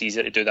thing. I think it's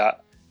easier to do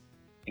that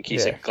in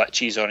case it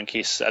glitches, or in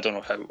case I don't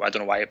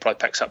know why it probably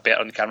picks up better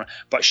on the camera.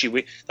 But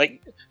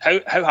like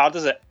how hard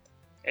is it?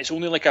 It's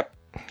only like a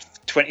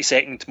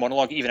 20-second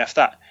monologue, even if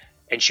that,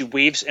 and she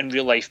waves in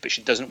real life, but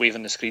she doesn't wave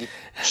on the screen.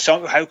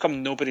 So how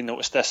come nobody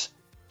noticed this?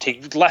 To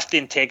lift the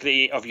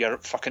integrity of your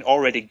fucking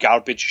already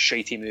garbage,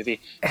 shitey movie,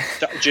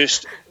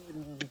 just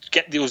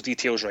get those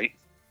details right.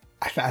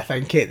 I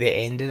think at the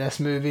end of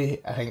this movie,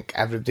 I think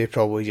everybody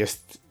probably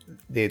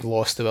they'd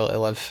lost the will to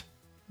live,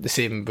 the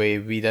same way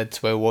we did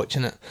while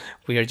watching it.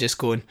 We were just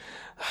going,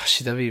 oh,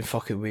 should I even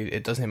fucking wave?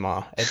 It doesn't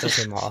matter.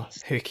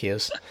 Who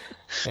cares?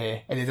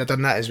 And they'd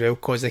done that as well,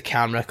 because the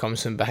camera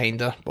comes from behind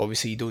her, but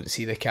obviously you don't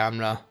see the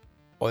camera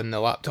on the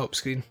laptop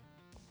screen,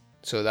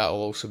 so that'll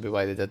also be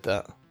why they did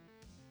that.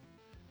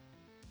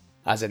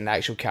 As in the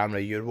actual camera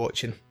you're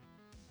watching.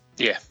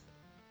 Yeah.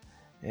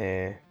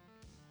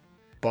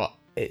 But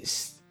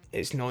it's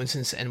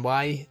nonsense. And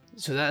why?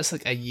 So that's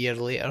like a year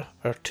later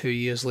or 2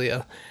 years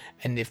later,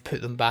 and they've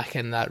put them back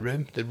in that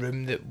room, the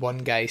room that one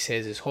guy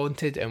says is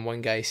haunted and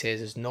one guy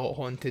says is not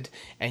haunted,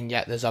 and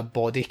yet there's a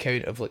body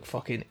count of like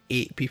fucking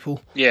 8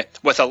 people. Yeah,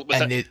 with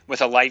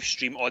a live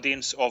stream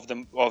audience of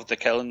the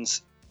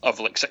killings of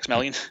like 6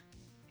 million.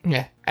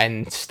 Yeah,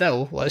 and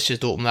still, let's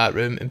just open that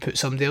room and put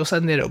somebody else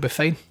in there. It'll be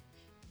fine.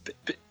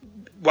 But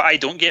what I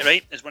don't get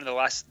right is when the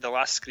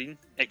last screen,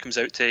 it comes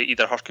out to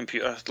either her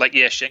computer, like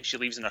she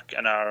leaves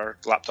and her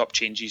laptop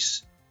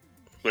changes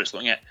where it's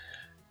looking at.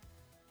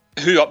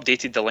 Who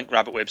updated the Link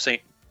Rabbit website?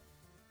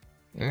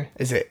 Yeah.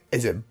 Is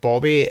it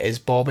Bobby? Is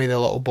Bobby the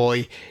little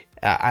boy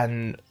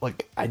and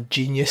like a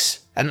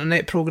genius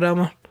internet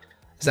programmer?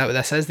 Is that what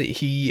this is? That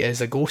he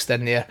is a ghost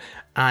in there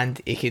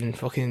and he can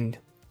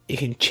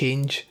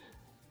change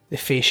the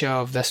fascia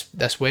of this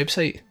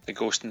website? The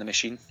ghost in the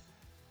machine.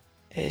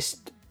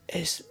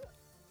 Is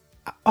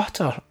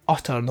utter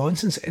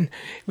nonsense. And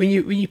when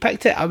you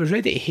picked it, I was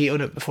ready to hate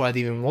on it before I'd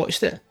even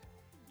watched it.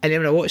 And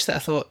then when I watched it, I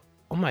thought,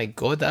 oh my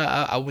god,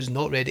 I was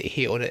not ready to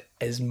hate on it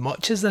as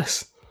much as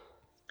this.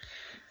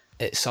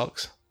 It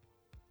sucks.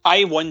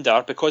 I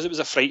wonder, because it was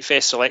a Fright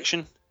Fest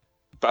selection,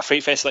 but a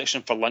Fright Fest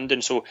selection for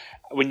London, so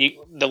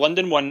the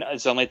London one,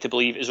 as I'm led to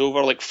believe, is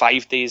over like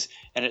 5 days,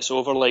 and it's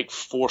over like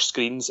 4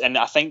 screens, and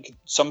I think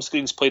some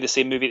screens play the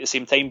same movie at the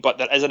same time, but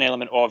there is an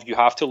element of you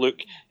have to look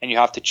and you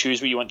have to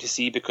choose what you want to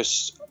see,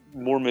 because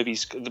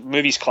the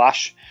movies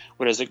clash,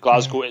 whereas at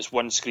Glasgow it's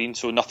one screen,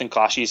 so nothing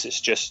clashes.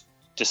 It's just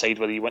decide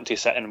whether you want to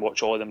sit and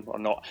watch all of them or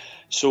not.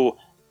 So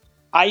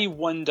I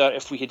wonder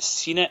if we had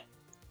seen it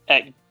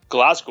at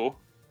Glasgow,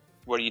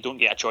 where you don't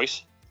get a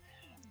choice,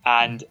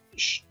 and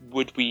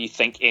would we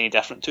think any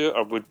different to it,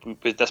 or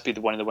would this be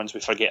one of the ones we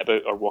forget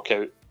about or walk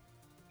out?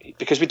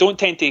 Because we don't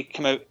tend to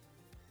come out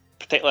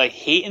particularly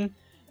hating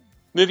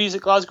movies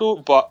at Glasgow,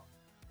 but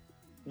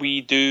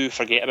we do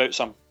forget about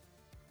some.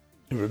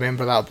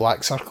 Remember that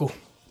Black Circle?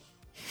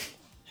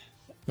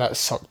 That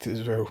sucked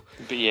as well.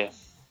 But yeah,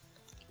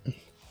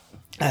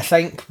 I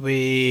think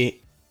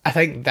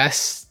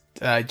this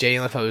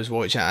genuinely, if I was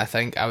watching it, I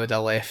think I would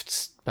have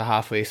left by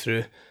halfway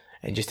through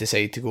and just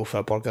decided to go for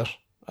a burger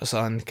or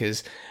something,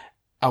 because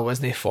I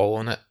wasn't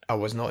following it. I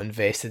was not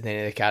invested in any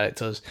of the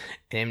characters,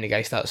 and then when the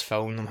guy starts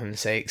filming them having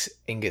sex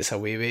and gets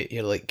away with it,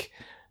 you're like,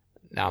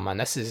 nah man,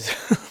 this is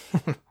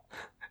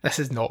this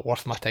is not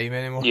worth my time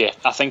anymore. Yeah,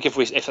 I think if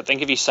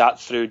you sat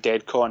through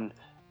DeadCon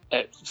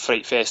at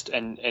Fright Fest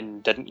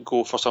and didn't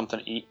go for something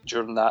to eat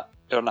during that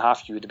hour and a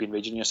half, you would have been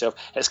raging yourself.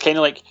 It's kind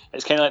of like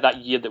that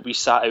year that we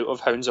sat out of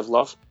Hounds of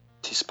Love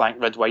to spank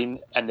Red Wine,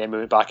 and then we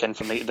went back in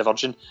for Night of the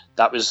Virgin.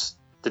 That was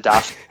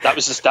that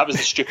was the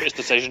stupidest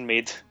decision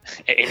made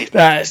at any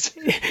point.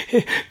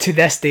 To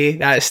this day,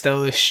 that is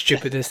still the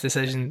stupidest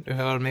decision we've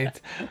ever made.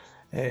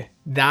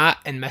 That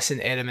and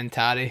missing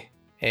Elementary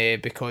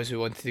because we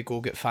wanted to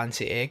go get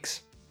fancy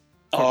eggs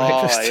for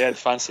breakfast. Yeah,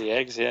 fancy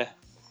eggs, yeah.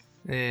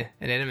 Yeah,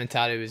 and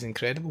Elementary was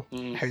incredible.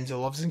 Hounds of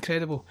Love's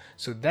incredible.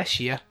 So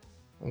this year,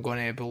 I'm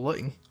going to be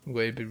looking. I'm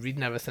going to be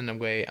reading everything. I'm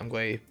going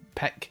to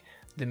pick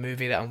the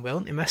movie that I'm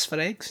willing to miss for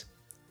eggs,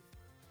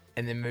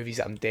 and the movies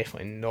that I'm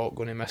definitely not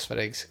going to miss for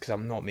eggs, because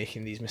I'm not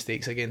making these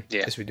mistakes again,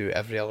 as we do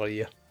every other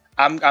year.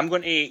 I'm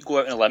going to go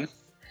out on a limb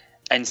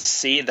and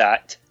say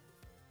that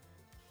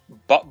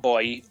Butt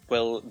Boy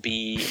won't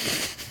be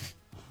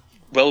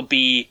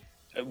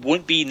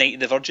Night of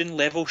the Virgin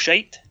level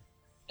shite.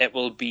 It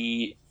will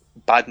be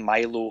Bad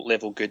Milo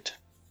level good.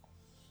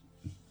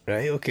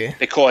 Right, okay.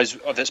 Because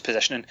of its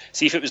positioning.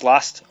 See if it was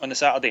last on the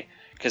Saturday,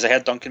 because I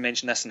heard Duncan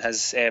mention this in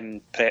his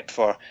prep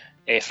for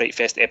Fright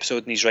Fest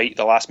episode, and he's right,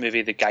 the last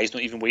movie the guys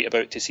don't even wait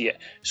about to see it.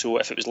 So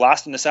if it was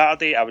last on the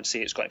Saturday, I would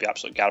say it's going to be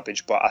absolute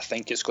garbage, but I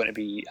think it's going to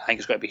be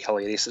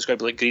hilarious. It's going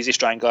to be like Greasy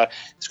Strangler,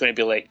 it's going to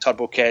be like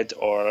Turbo Kid,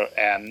 or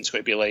it's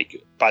going to be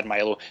like Bad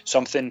Milo,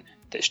 something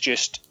that's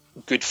just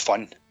good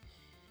fun.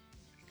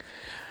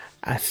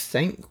 I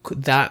think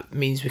that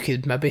means we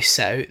could maybe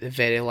sit out the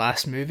very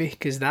last movie,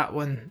 because that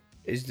one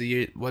is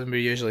the one we're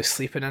usually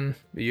sleeping in,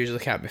 we usually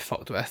can't be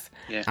fucked with.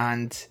 Yeah.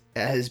 And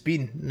it has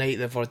been Night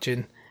of the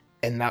Virgin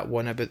and that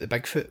one about the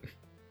Bigfoot.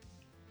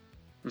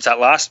 Was that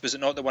last? Was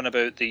it not the one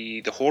about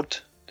the Horde,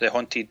 the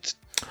haunted?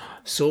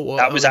 So what?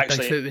 That was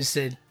actually Bigfoot was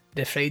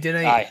the Friday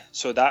night. Aye,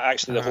 so that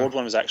actually the Horde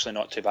one was actually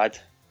not too bad.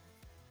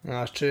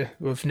 That's true.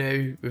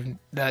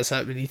 That's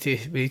it. We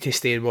need to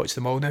stay and watch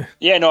them all now.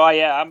 Yeah, no,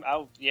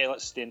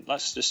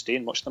 let's just stay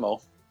and watch them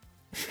all.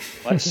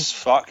 Let's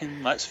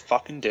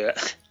fucking do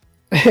it.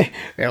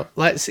 Well,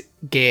 let's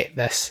get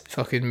this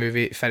fucking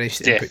movie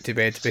finished and put to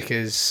bed,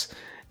 because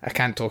I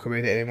can't talk about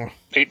it anymore.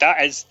 Right,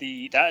 that is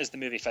the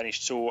movie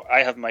finished. So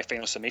I have my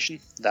final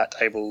summation that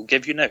I will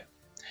give you now.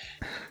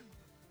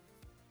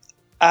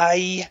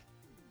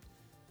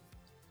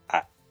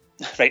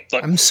 Right,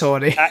 look. I'm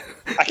sorry. I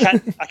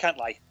can't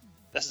lie.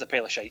 This is a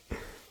pile of shite.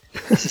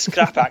 This is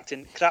crap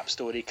acting, crap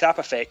story, crap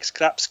effects,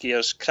 crap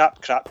scares,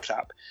 crap.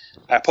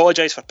 I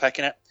apologise for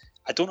picking it.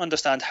 I don't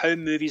understand how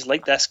movies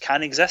like this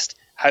can exist.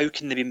 How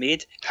can they be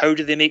made? How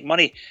do they make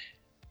money?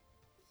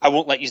 I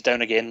won't let you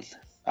down again.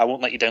 I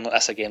won't let you down like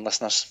this again,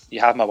 listeners.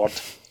 You have my word.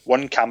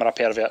 1 camera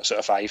perverts out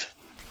of 5.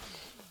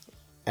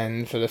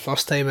 And for the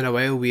first time in a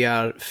while, we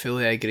are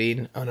fully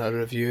agreeing on our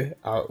review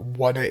at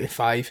 1 out of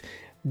 5.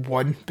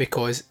 1,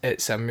 because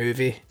it's a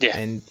movie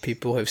and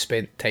people have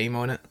spent time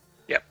on it.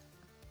 Yep.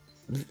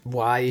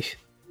 Why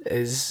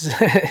is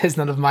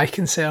none of my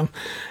concern.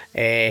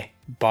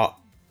 But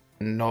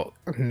not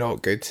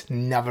good.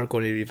 Never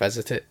going to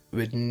revisit it.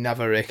 Would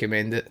never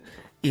recommend it.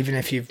 Even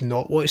if you've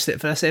not watched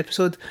it for this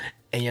episode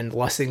and you're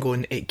listening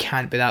going, it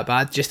can't be that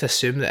bad, just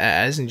assume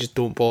that it is and just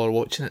don't bother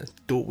watching it.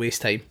 Don't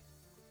waste time.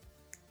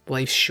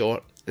 Life's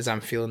short, as I'm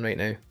feeling right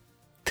now.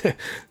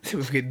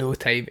 We've got no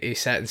time to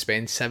sit and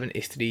spend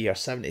 73 or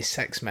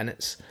 76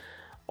 minutes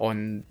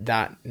on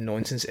that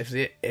nonsense.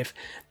 If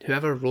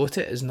whoever wrote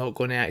it is not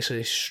going to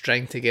actually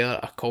string together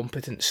a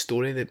competent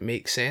story that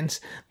makes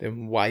sense,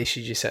 then why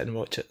should you sit and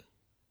watch it?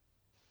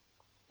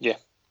 Yeah.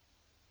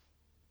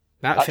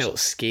 That felt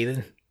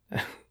scathing.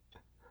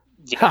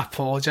 Yeah. I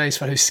apologise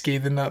for how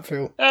scathing that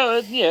felt.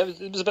 Yeah,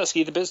 it was a bit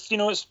scathing, but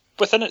it's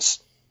within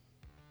its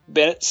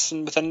merits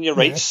and within your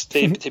rights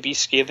to be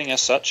scathing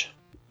as such.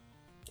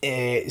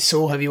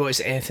 So, have you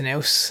watched anything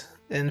else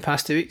in the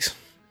past 2 weeks?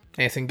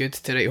 Anything good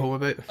to write home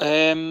about?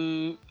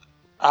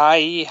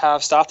 I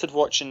have started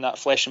watching that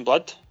Flesh and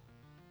Blood.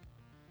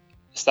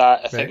 It's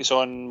that I think it's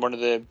on one of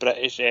the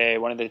British,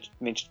 one of the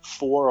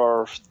 4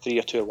 or 3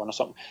 or 2 or 1 or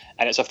something,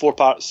 and it's a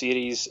 4-part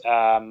series.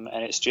 And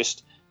it's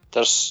just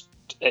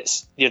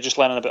you're just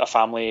learning about a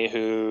family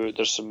who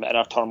there's some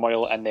inner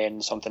turmoil, and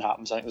then something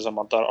happens. I think there's a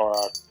murder or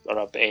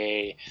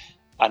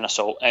an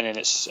assault, and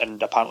then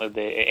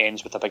apparently it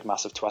ends with a big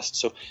massive twist.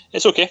 So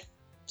it's okay.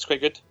 It's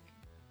quite good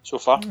so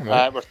far.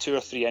 Right. We're 2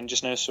 or 3 in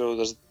just now, so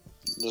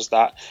there's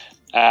that.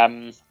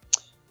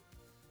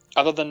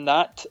 Other than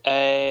that,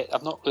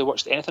 I've not really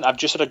watched anything. I've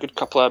just had a good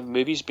couple of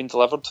movies being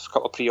delivered, a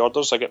couple of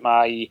pre-orders. I got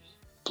my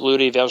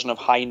Blu-ray version of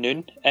High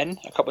Noon in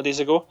a couple of days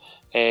ago,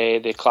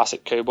 the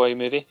classic cowboy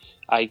movie.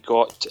 I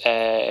got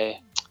you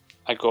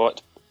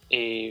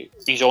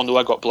all know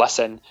I got Bliss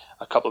in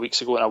a couple of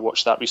weeks ago, and I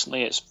watched that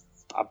recently. It's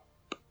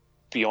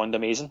beyond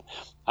amazing.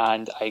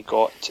 And I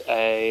got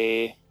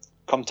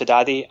Come to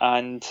Daddy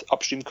and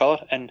Upstream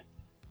Colour in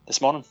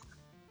this morning.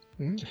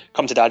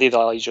 Come to Daddy, the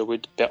Elijah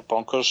Wood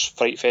Bonkers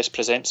Fright Fest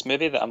Presents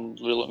movie that I'm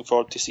really looking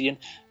forward to seeing,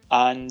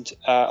 and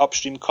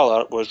Upstream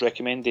Colour was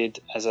recommended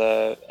as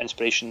an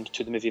inspiration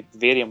to the movie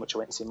Vivarium, which I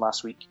went and seen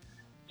last week.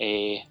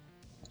 Like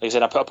I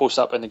said, I put a post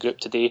up in the group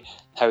today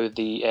how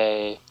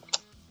the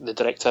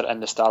director and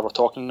the star were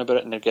talking about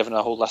it, and they're giving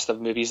a whole list of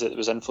movies that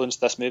was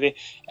influenced this movie,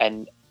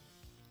 and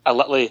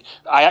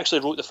I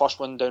actually wrote the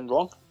first one down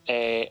wrong.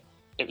 It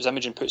was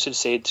Imogen Poots had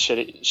said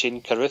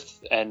Shane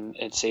Carruth, and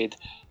it said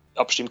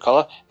Upstream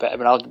Colour, but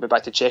when I went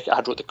back to check it, I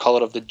had wrote the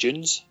colour of the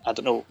dunes. I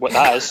don't know what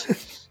that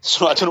is,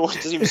 so I don't know, it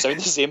doesn't even sound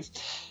the same,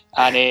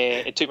 and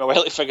it took me a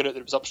while to figure out that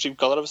it was Upstream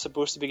Colour I was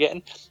supposed to be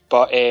getting.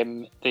 But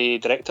the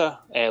director,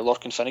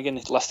 Lorcan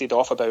Finnegan, listed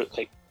off about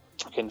like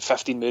fucking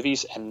 15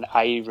 movies, and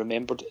I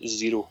remembered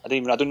 0. I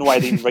don't know why I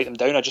didn't write them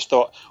down. I just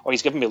thought, oh,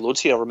 he's giving me loads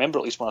here, I'll remember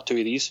at least 1 or 2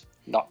 of these.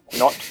 Not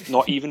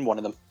even one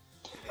of them.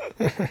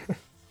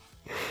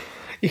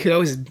 You could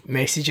always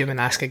message him and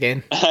ask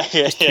again.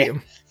 Just tweet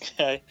him.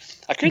 I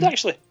could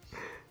actually.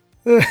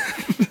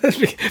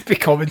 be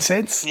common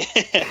sense.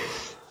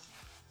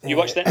 You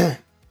watched it?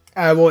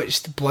 I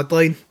watched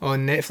Bloodline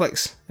on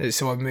Netflix. It's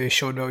the one with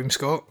Sean William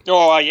Scott.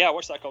 Oh, yeah, I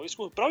watched that a couple weeks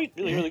ago. Brilliant,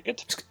 really, really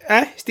good.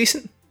 It's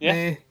decent. Yeah.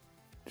 I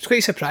was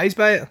quite surprised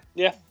by it.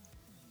 Yeah.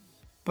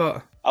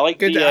 But I like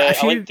good. I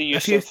like the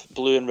use of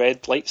blue and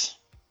red lights.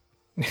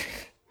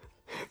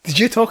 Did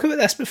you talk about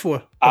this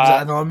before? Or was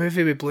that another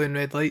movie with blue and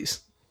red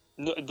lights?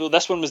 No,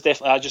 this one was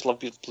definitely. I just love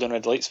blue and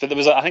red lights. But there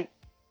was, I think,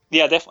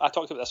 yeah, definitely. I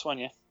talked about this one.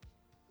 Yeah.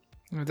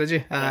 Oh, did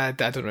you? I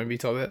don't remember you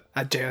talking about it.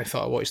 I genuinely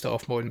thought I watched it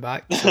off mode and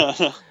back.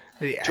 So.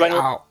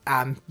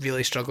 I'm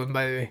really struggling,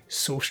 by the way.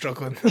 So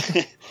struggling.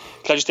 Can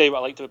I just tell you what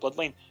I liked about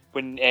Bloodline?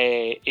 When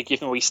it gave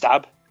them a wee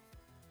stab.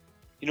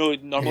 You know,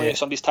 normally if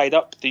somebody's tied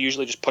up, they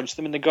usually just punch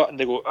them in the gut and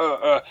they go,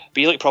 But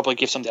you like probably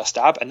give somebody a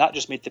stab, and that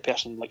just made the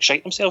person like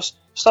shite themselves.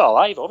 Still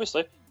alive,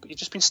 obviously, but you've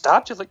just been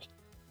stabbed. You're like,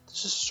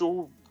 this is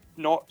so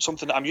not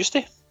something that I'm used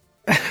to.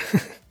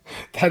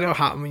 Did not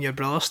happen when your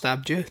brother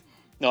stabbed you?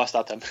 No, I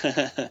stabbed him.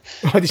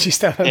 Oh, did you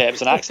stab him? Yeah, it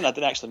was an accident. I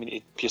didn't actually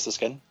mean to pierce the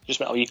skin. Just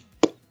went a wee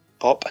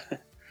pop.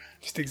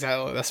 Just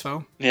exactly like this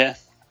film. Yeah.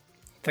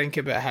 Think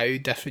about how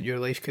different your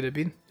life could have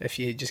been if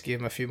you had just gave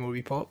him a few more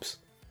wee pops.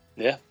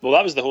 Yeah. Well,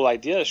 that was the whole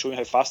idea, showing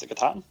how fast it could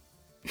happen.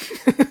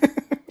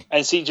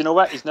 And see, do you know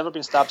what? He's never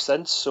been stabbed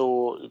since,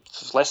 so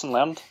lesson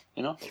learned,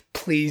 you know?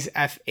 Please,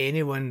 if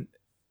anyone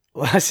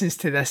listens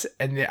to this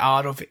and they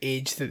are of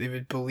age that they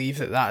would believe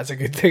that is a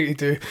good thing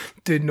to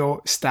do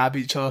not stab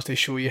each other to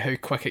show you how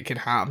quick it can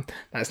happen.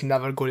 That's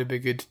never going to be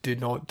good. Do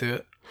not do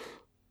it.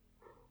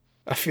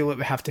 I feel like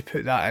we have to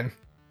put that in.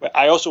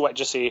 I also want to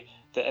just say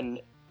that in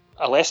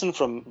a lesson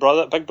from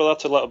big brother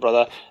to little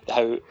brother,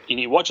 how you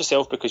need to watch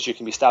yourself because you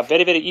can be stabbed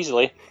very, very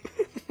easily.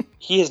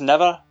 He has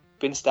never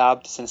been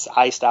stabbed since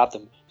I stabbed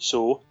him,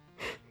 so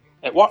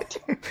it worked.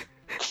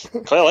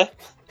 Clearly.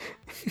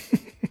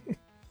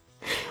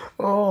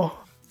 Oh.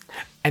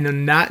 And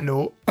on that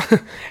note,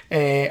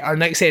 our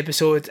next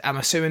episode, I'm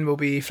assuming, will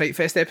be Fright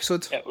Fest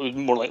episode. It would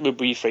more likely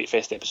be Fright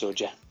Fest episode,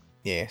 yeah.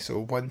 Yeah, so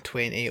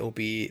 120 will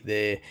be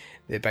the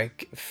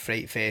big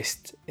Fright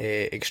Fest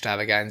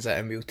extravaganza,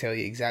 and we'll tell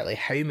you exactly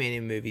how many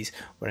movies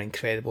were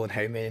incredible and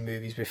how many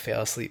movies we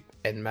fell asleep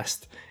and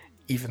missed,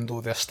 even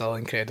though they're still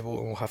incredible,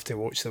 and we'll have to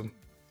watch them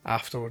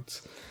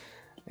afterwards.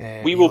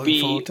 We will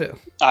be.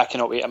 I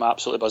cannot wait. I'm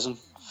absolutely buzzing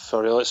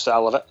for real. I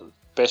love it.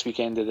 Best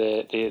weekend of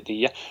the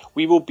year.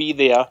 We will be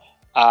there.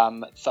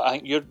 I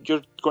think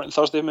you're going to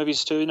Thursday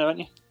movies too now, aren't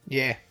you?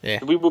 Yeah.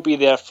 We will be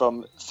there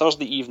from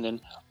Thursday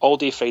evening, all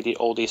day Friday,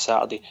 all day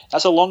Saturday.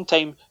 That's a long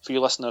time for you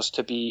listeners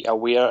to be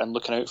aware and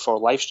looking out for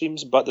live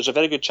streams, but there's a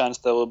very good chance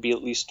there will be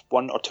at least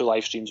 1 or 2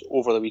 live streams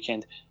over the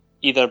weekend,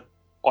 either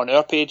on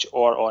our page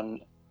or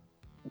on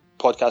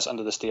Podcast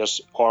Under the Stairs,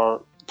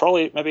 or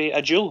probably maybe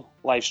a dual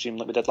live stream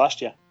like we did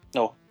last year.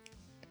 No.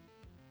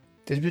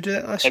 Did we do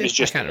that last year? It was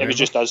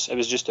just us. It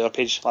was just our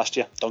page last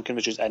year. Duncan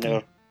was just in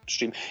our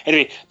stream.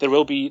 Anyway, there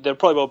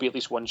probably will be at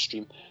least one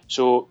stream.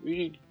 So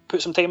you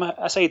put some time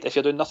aside if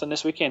you're doing nothing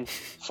this weekend.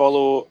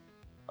 Follow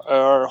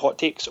our hot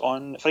takes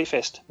on Fright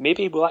Fest.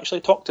 Maybe we'll actually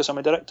talk to some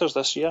of the directors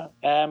this year.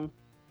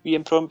 We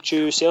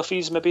impromptu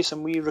selfies, maybe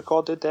some wee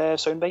recorded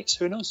sound bites.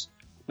 Who knows?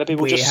 Maybe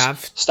we'll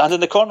stand in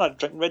the corner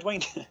drinking red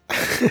wine.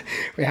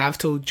 We have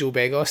told Joe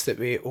Begos that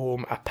we owe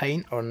him a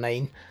pint or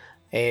 9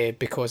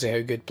 because of how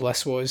good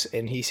Bliss was,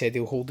 and he said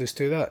he'll hold us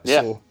to that.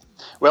 Yeah. So.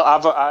 Well,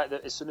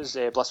 as soon as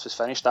Bliss was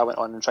finished, I went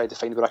on and tried to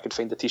find where I could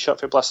find the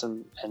T-shirt for Bliss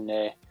and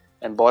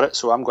bought it.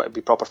 So I'm going to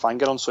be proper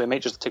fangirl, so he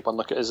might just take one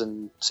look at us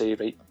and say,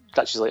 right,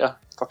 catch you later,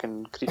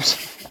 fucking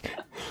creeps.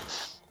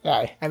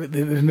 Aye, we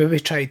maybe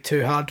tried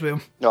too hard with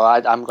him. No,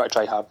 I'm going to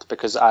try hard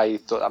because I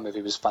thought that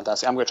movie was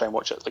fantastic. I'm going to try and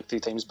watch it like 3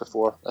 times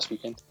before this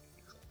weekend.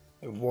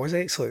 It was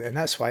excellent, and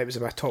that's why it was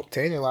in my top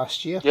 10 of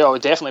last year. Yeah,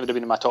 it definitely would have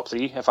been in my top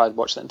 3 if I had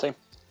watched it in time.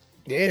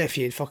 Yeah, and if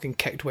you had fucking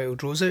kicked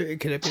Wild Rose out, it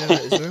could have been in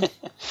it as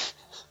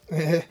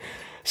well.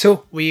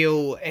 So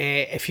we'll,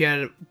 if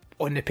you're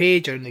on the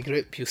page or in the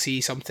group, you'll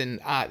see something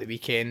at the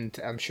weekend.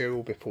 I'm sure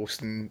we'll be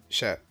posting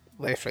shit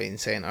left, right and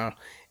centre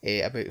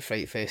about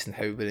Fright Fest and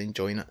how we're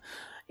enjoying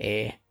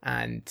it.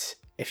 And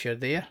if you're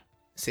there,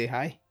 say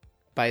hi,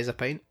 buy us a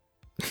pint.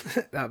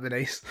 That'd be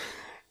nice.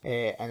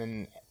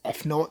 And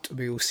if not,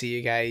 we'll see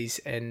you guys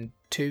in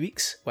 2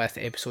 weeks with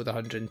episode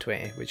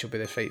 120, which will be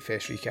the Fright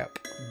Fest recap.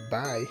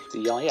 Bye.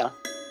 See you later.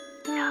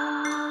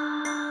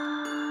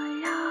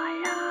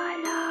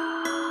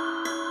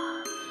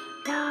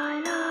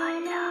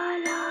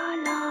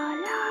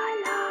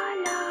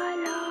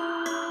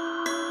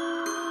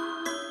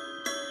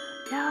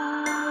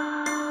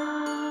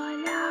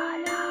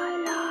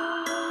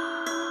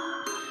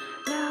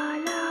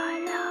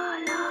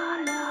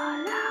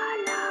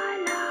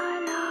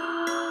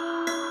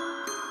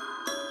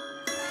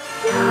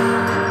 La